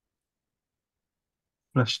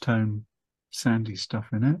flesh tone sandy stuff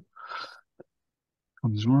in it.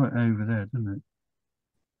 Comes right over there, doesn't it?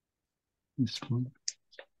 This one.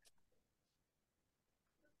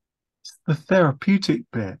 It's the therapeutic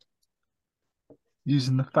bit.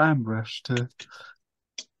 Using the fan brush to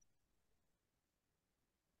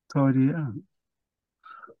tidy it out.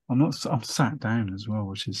 I'm sat down as well,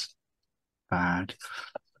 which is bad.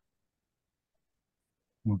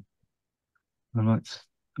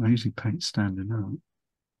 I usually paint standing up.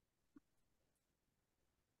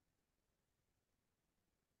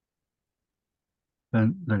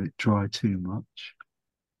 Don't let it dry too much.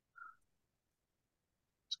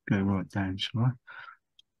 Let's go right down, shall I?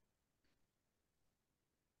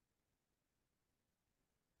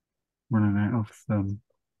 Running out of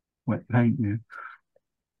wet paint here.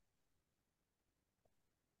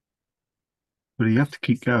 But you have to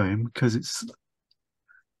keep going because it's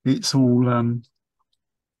all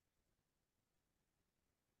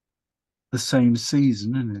the same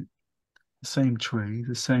season, isn't it? The same tree,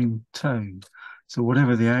 the same tone. So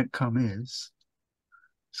whatever the outcome is,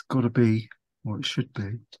 it's got to be, or it should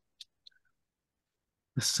be,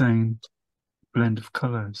 the same blend of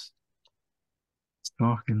colours. It's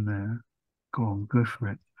dark in there. Go on, go for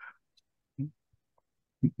it.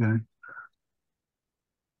 Keep going.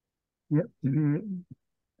 Yep, a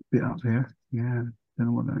bit up here. Yeah, don't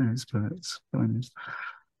know what that is, but it's fine.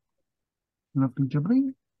 Lovely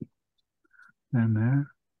jubbly. Down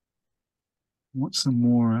there. Want some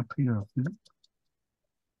more up here, I think.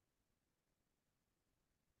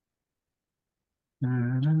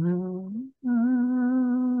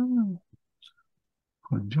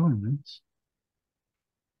 Quite enjoying this.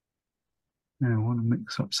 Now I want to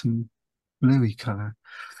mix up some bluey colour.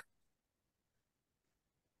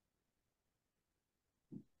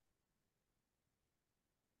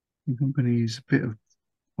 I'm going to use a bit of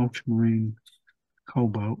ultramarine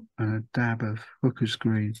cobalt and a dab of hooker's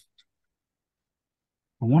green.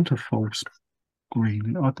 I want a false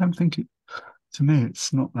green. I don't think it, to me,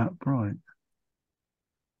 it's not that bright.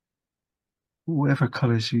 Whatever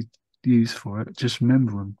colours you use for it, just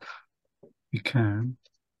remember them. You can.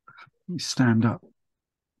 You stand up.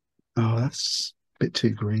 Oh, that's a bit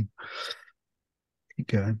too green. Keep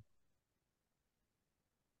going.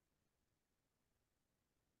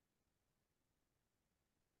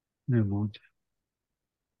 No more.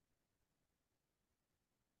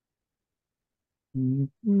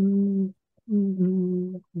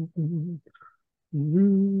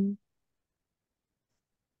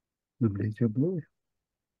 Lovely jubbly.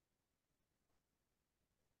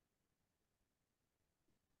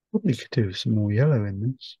 Probably could do some more yellow in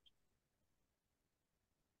this.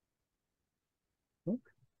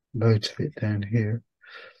 Loads of it down here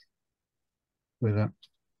where that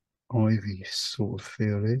ivy sort of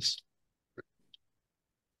feel is.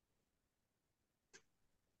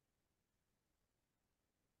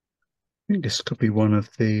 I think this could be one of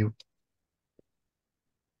the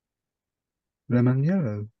lemon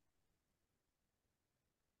yellow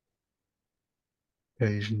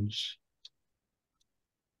occasions.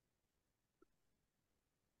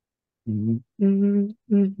 I'm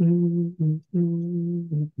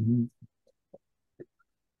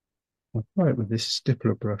right with this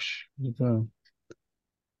stippler brush as well.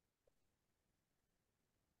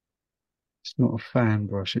 It's not a fan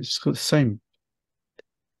brush, it's got the same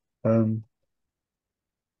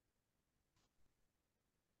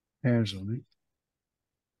hairs on it.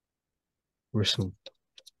 Bristle.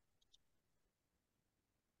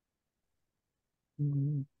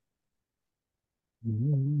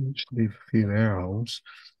 Just leave a few air holes.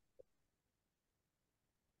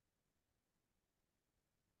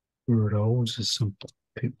 Bird holes, as some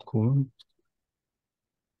people call them.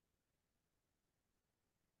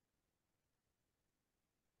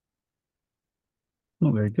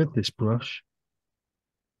 Not very good, this brush.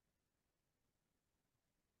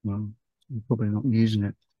 Well, I'm probably not using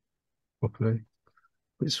it properly.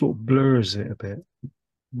 But it sort of blurs it a bit.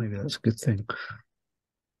 Maybe that's a good thing.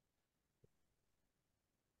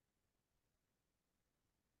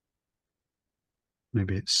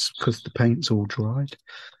 Maybe it's because the paint's all dried.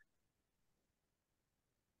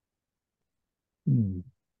 Getting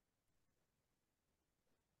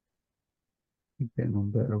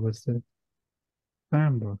on better with the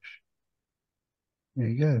fan brush. There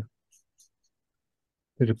you go.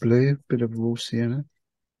 Bit of blue, bit of raw sienna.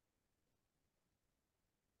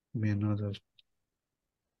 Give me another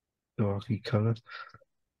darky colour.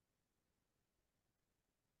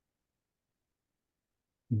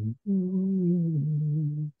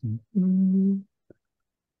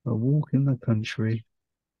 A walk in the country.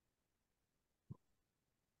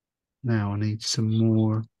 Now I need some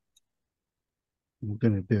more. I'm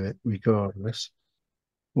going to do it regardless.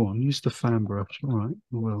 Go on, use the fan brush. All right,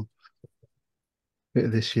 well, bit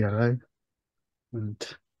of this yellow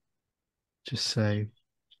and just say,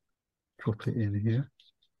 drop it in here.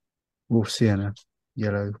 Raw sienna,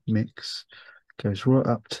 yellow mix. Goes right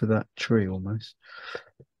up to that tree almost.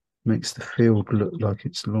 Makes the field look like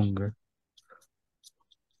it's longer.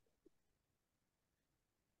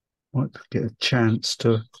 Might get a chance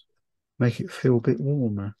to make it feel a bit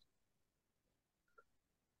warmer.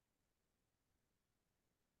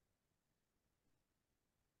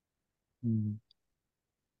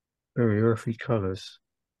 Very earthy colours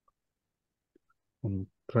I'm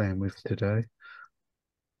playing with today.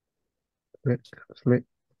 Flick, flick,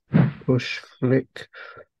 push, flick.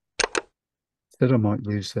 Said I might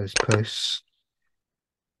use those posts.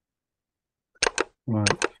 Right,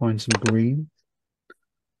 find some green,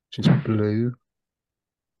 which is blue.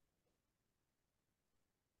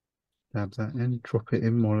 Dab that in, drop it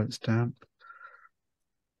in while it's damp.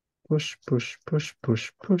 Push, push, push,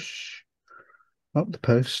 push, push. Up the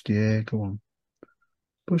post, yeah, go on.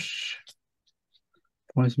 Push.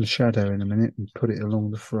 Find some shadow in a minute and put it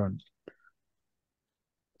along the front.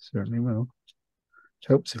 Certainly will. It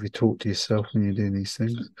helps if you talk to yourself when you're doing these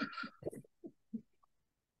things.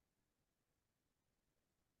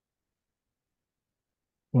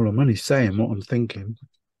 Well, I'm only saying what I'm thinking.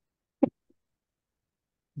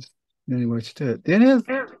 It's the only way to do it.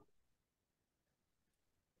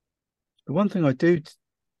 The one thing I do,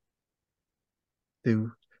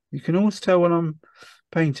 you can always tell when I'm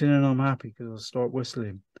painting and I'm happy because I'll start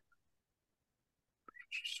whistling.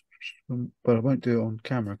 But I won't do it on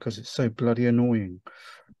camera because it's so bloody annoying.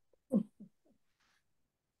 A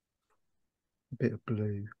bit of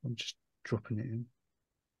blue. I'm just dropping it in.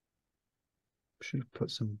 Should have put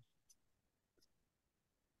some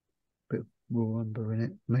bit of raw umber in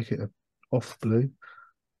it. Make it a off blue.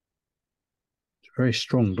 It's a very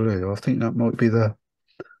strong blue. I think that might be the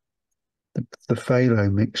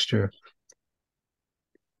phthalo mixture.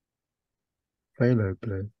 Phthalo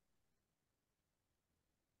blue.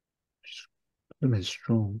 I mean,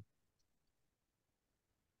 strong.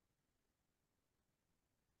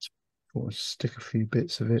 Thought I'd stick a few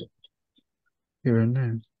bits of it here and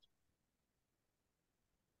there.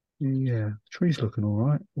 Yeah, the tree's looking all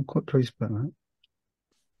right. I'm quite pleased about that.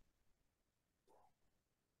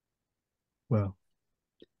 Well,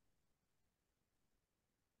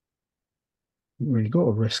 really got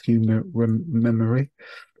a rescue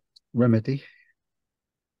remedy.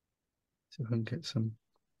 See if I can get some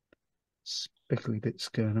speckly bits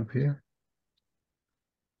going up here.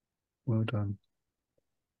 Well done.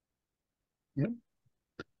 Yep.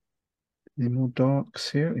 Any more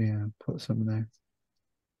darks here? Yeah, put some there.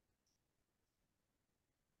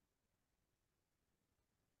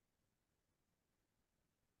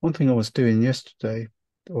 One thing I was doing yesterday,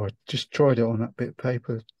 or I just tried it on that bit of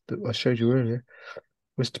paper that I showed you earlier,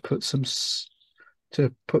 was to put some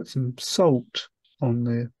salt on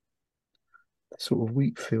the sort of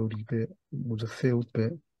wheat fieldy bit, or the field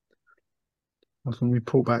bit. I can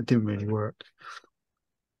report back, it didn't really work.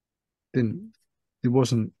 It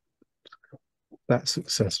wasn't that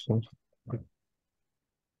successful.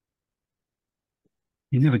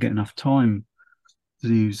 You never get enough time to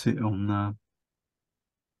use it on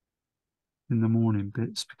in the morning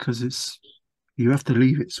bits because you have to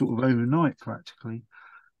leave it sort of overnight practically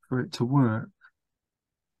for it to work.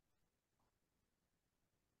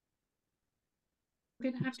 I'm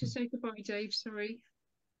going to have to say goodbye, Dave. Sorry.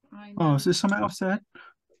 Oh, is there something I've said?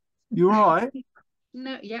 You all right?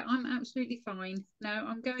 No, yeah, I'm absolutely fine. No,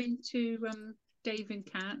 I'm going to Dave and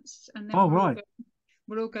Kat's, and then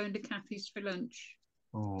we're all going to Kathy's for lunch.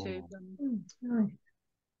 Oh, Nice.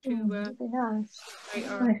 Nice.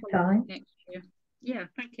 Nice time. Next year. Yeah,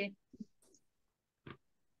 thank you.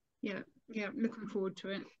 Yeah, looking forward to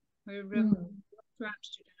it. We're to Amsterdam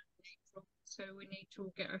in April, so we need to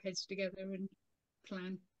all get our heads together and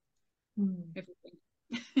plan everything.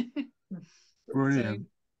 brilliant.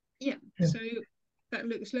 So that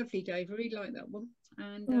looks lovely, Dave. I really like that one,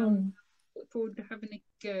 and look forward to having a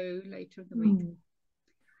go later in the week.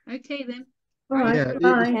 Okay then. All right. Yeah,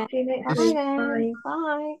 Bye. See you next week. Bye.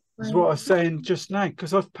 Bye. This is what I was saying just now,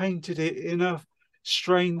 because I've painted it in a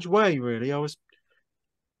strange way, really. I was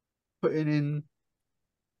putting in,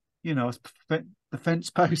 I was the fence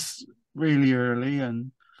posts really early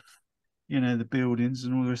and, the buildings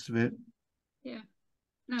and all the rest of it. Yeah.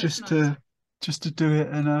 No, just nice. to do it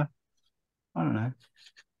in a, I don't know.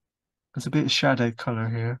 There's a bit of shadow colour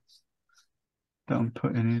here that I'm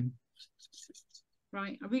putting in.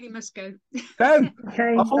 Right, I really must go. Go!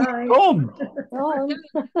 Okay, I thought bye. you'd gone.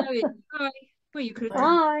 Bye. Well, you could have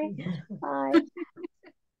Bye. Bye.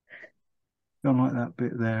 Don't like that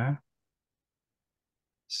bit there.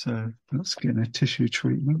 So let's get a tissue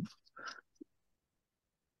treatment.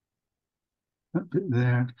 That bit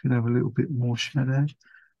there could have a little bit more shadow.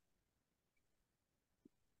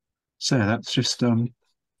 So that's just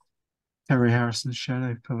Terry Harrison's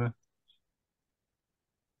shadow colour.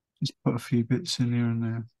 Just put a few bits in here and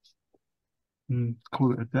there. And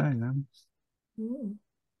call it a day then.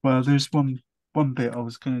 Well, there's one bit I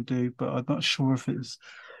was going to do, but I'm not sure if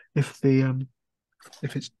the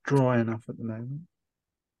if it's dry enough at the moment.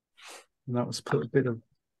 And that was put a bit of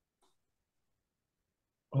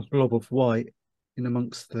a blob of white in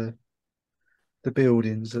amongst the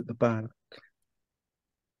buildings at the back.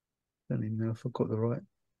 Don't even know if I've got the right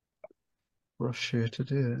brush here to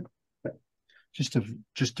do it. Just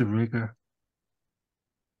a rigger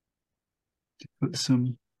to put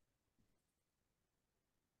some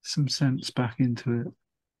sense back into it.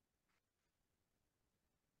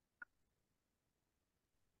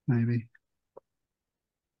 Maybe.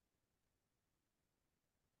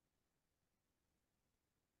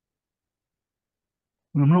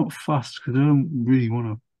 Well, I'm not fussed because I don't really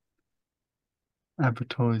want to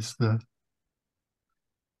advertise the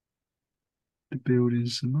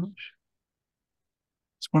buildings so much.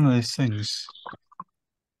 It's one of those things.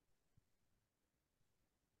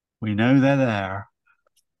 We know they're there,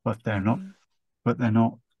 but they're not. But they're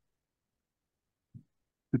not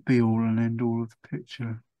the be all and end all of the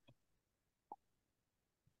picture.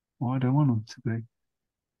 Well, I don't want them to be.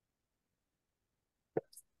 I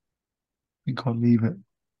think I'll leave it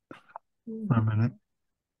for a minute.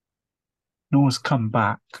 And always come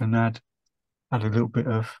back and add a little bit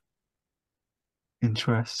of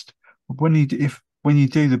interest. When you do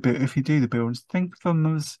the builds, think of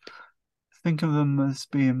them as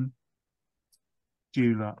being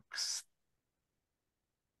dulux.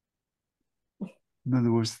 In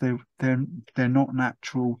other words, they're not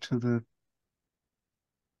natural to the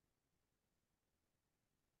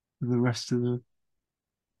rest of the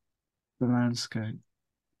landscape.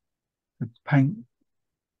 The paint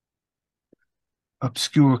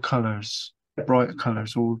obscure colours, brighter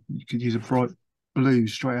colours, or you could use a bright blue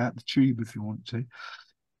straight out the tube if you want to,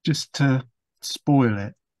 just to spoil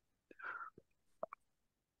it.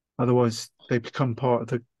 Otherwise, they become part of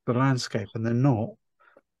the landscape, and they're not.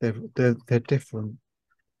 They're different.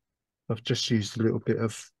 I've just used a little bit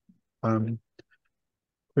of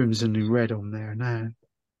crimson red on there now.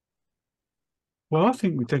 Well, I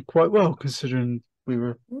think we did quite well considering we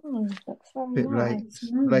were a bit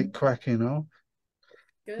late cracking off.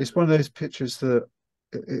 Good. It's one of those pictures that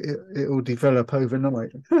it will develop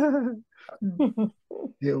overnight.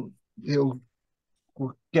 it'll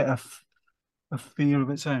get a feel of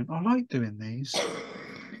its own. I like doing these.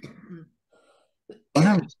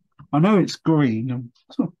 I know it's green, and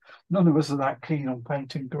none of us are that keen on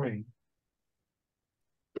painting green.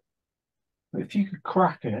 But if you could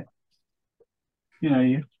crack it,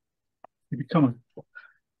 you become a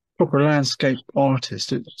proper landscape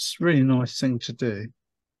artist. It's a really nice thing to do.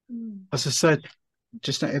 As I said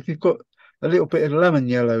just now, if you've got a little bit of lemon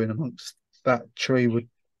yellow in amongst that tree, would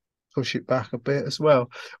push it back a bit as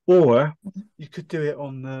well. Or you could do it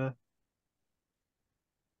on the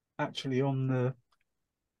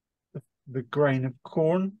grain of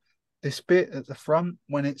corn, this bit at the front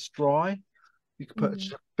when it's dry. You could put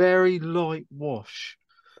a very light wash.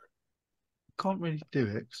 Can't really do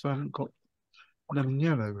it because I haven't got lemon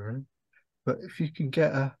yellow really. But if you can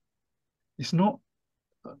get it's not.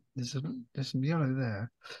 There's some yellow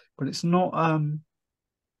there, but it's not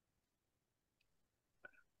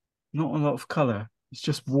not a lot of colour. It's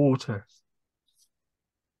just water.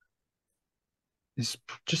 It's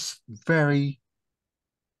just very.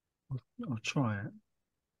 I'll try it.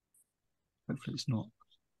 Hopefully it's not.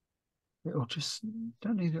 It'll just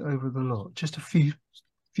don't need it over the lot. Just a few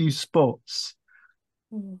spots.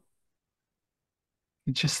 You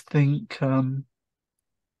just think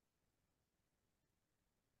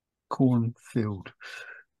cornfield,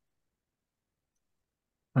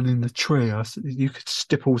 and in the tree, you could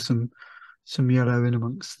stipple some yellow in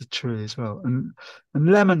amongst the tree as well. And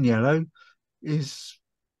lemon yellow is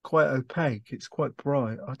quite opaque. It's quite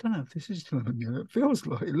bright. I don't know if this is lemon yellow. It feels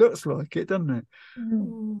like it looks like it, doesn't it?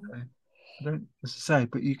 Okay. I don't, as I say,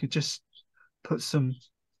 but you could just put some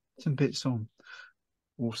bits on.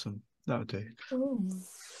 Awesome. That'll do.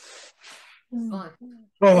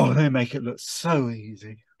 Oh, they make it look so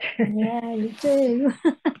easy. Yeah, you do.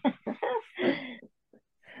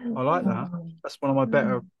 I like that. That's one of my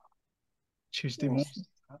better Tuesday mornings.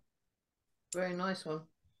 Very nice one.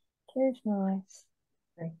 It is nice.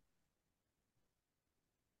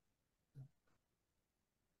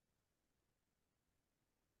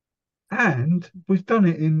 And we've done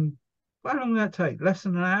it in, how long did that take? Less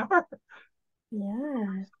than an hour?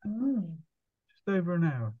 Yeah. Just over an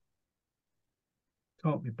hour.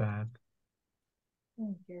 Can't be bad.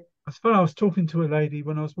 That's fun. I was talking to a lady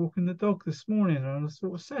when I was walking the dog this morning, and I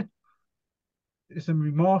sort of said, it's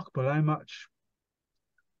remarkable how much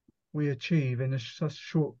we achieve in such a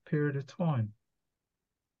short period of time.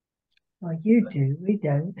 Well, you do, we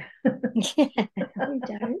don't. Yeah, we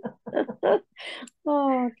don't.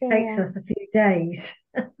 Oh Takes dear. us a few days.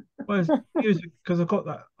 Well, it's because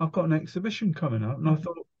I've got an exhibition coming up, and I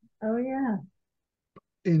thought Oh yeah.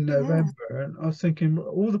 in Yeah. November, and I was thinking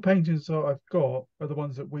all the paintings that I've got are the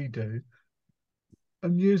ones that we do.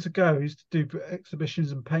 And years ago, I used to do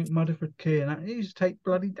exhibitions and paint Mudderford Quay, and it used to take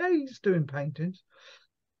bloody days doing paintings.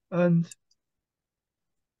 And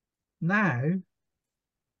now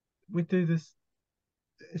we do this.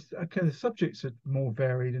 It's okay. The subjects are more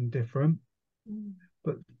varied and different,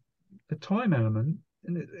 but the time element,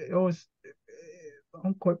 and it always,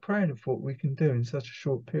 I'm quite proud of what we can do in such a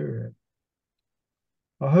short period.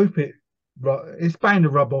 I hope it's bound to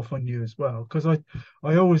rub off on you as well, because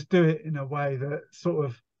I always do it in a way that sort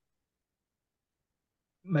of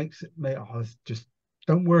makes it just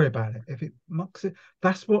don't worry about it. If it mucks it,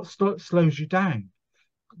 that's what slows you down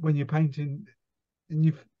when you're painting, and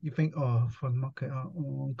you think, oh, if I muck it up,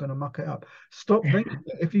 oh, I'm gonna muck it up. Stop thinking.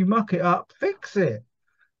 If you muck it up, fix it.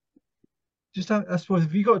 Just that's what,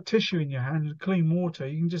 if you got a tissue in your hand and clean water,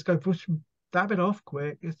 you can just go push and dab it off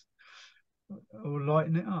quick. Or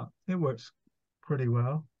lighten it up. It works pretty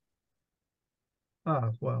well.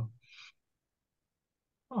 Well.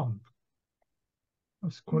 Oh,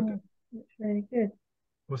 that's quite good. That's really good.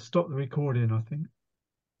 We'll stop the recording, I think.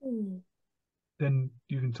 Then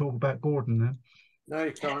you can talk about Gordon then. No,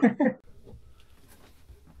 you can't.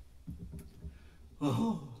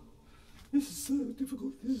 Oh, this is so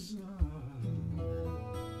difficult.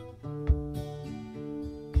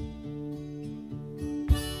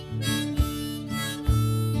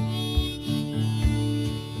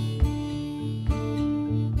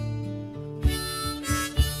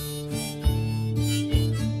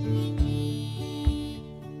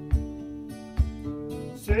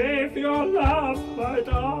 Save your love, my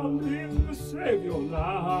darling, save your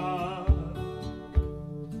love.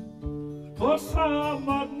 For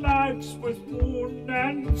summer nights with moon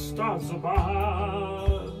and stars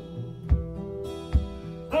above,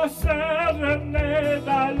 a serenade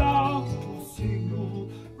I love to sing you,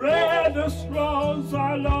 reddest rose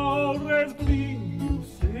I'll always bring you.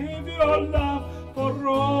 Save your love for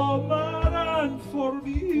Roman and for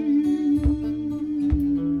me.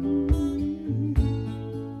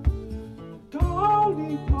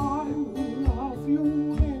 Darling, I will love you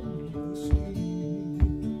endlessly,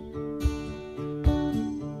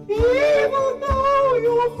 even though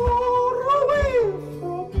you're far away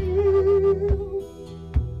from me.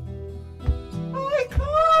 I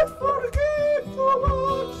can't forget the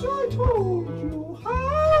words I told you,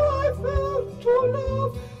 how I felt to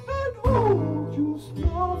love and hold you.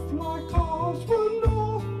 Love like ours will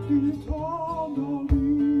last eternally.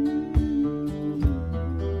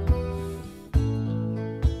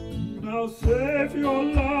 Now save your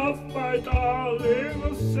love, my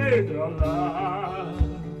darling, save your love.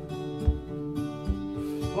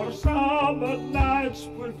 For summer nights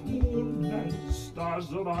with moon and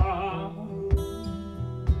stars above,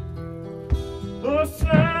 a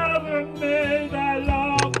serenade I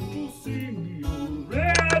love to sing you,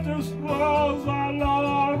 reddest rose I'll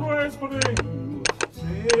always bring you.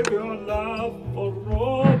 Save your love for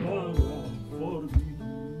Roma and for me.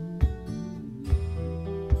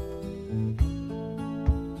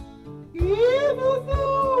 Even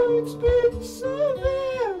though it's been so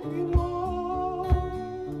very long,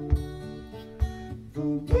 the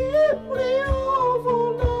memory of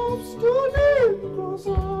our love still lingers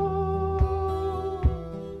on.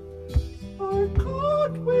 I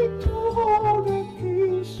can't wait to hold and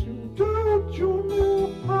kiss you. Don't you know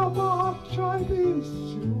how much I miss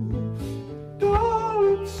you?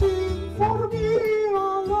 Darling, sing for me a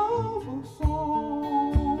love song.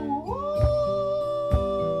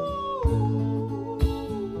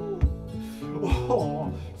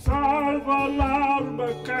 Oh, salva l'arma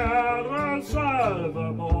cara,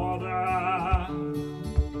 salva mora.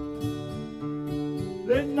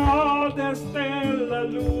 Le note stella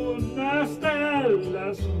luna,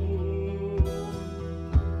 stella su.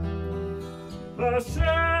 A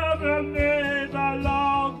serenade I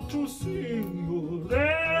long to sing you,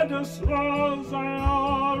 reddest rose I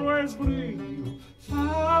always bring you.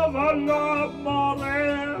 Salva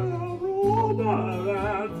l'amore, Roma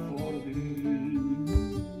and for me.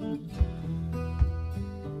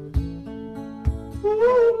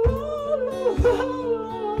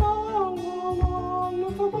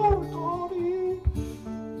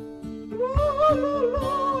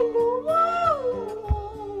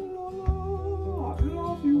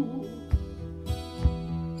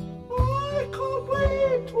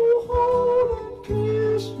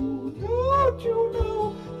 You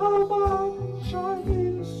know how much I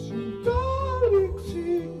miss you.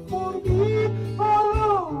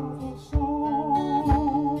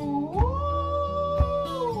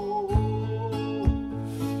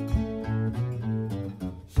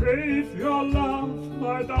 Save your love,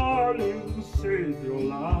 my darling, save your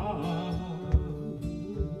love.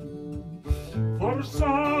 For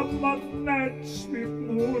summer nights with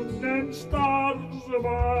moon and stars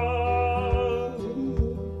above,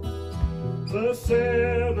 the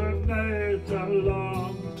serenade I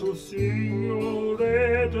long to sing you,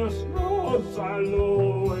 red as rose I'll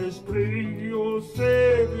always bring you.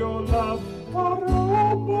 Save your love,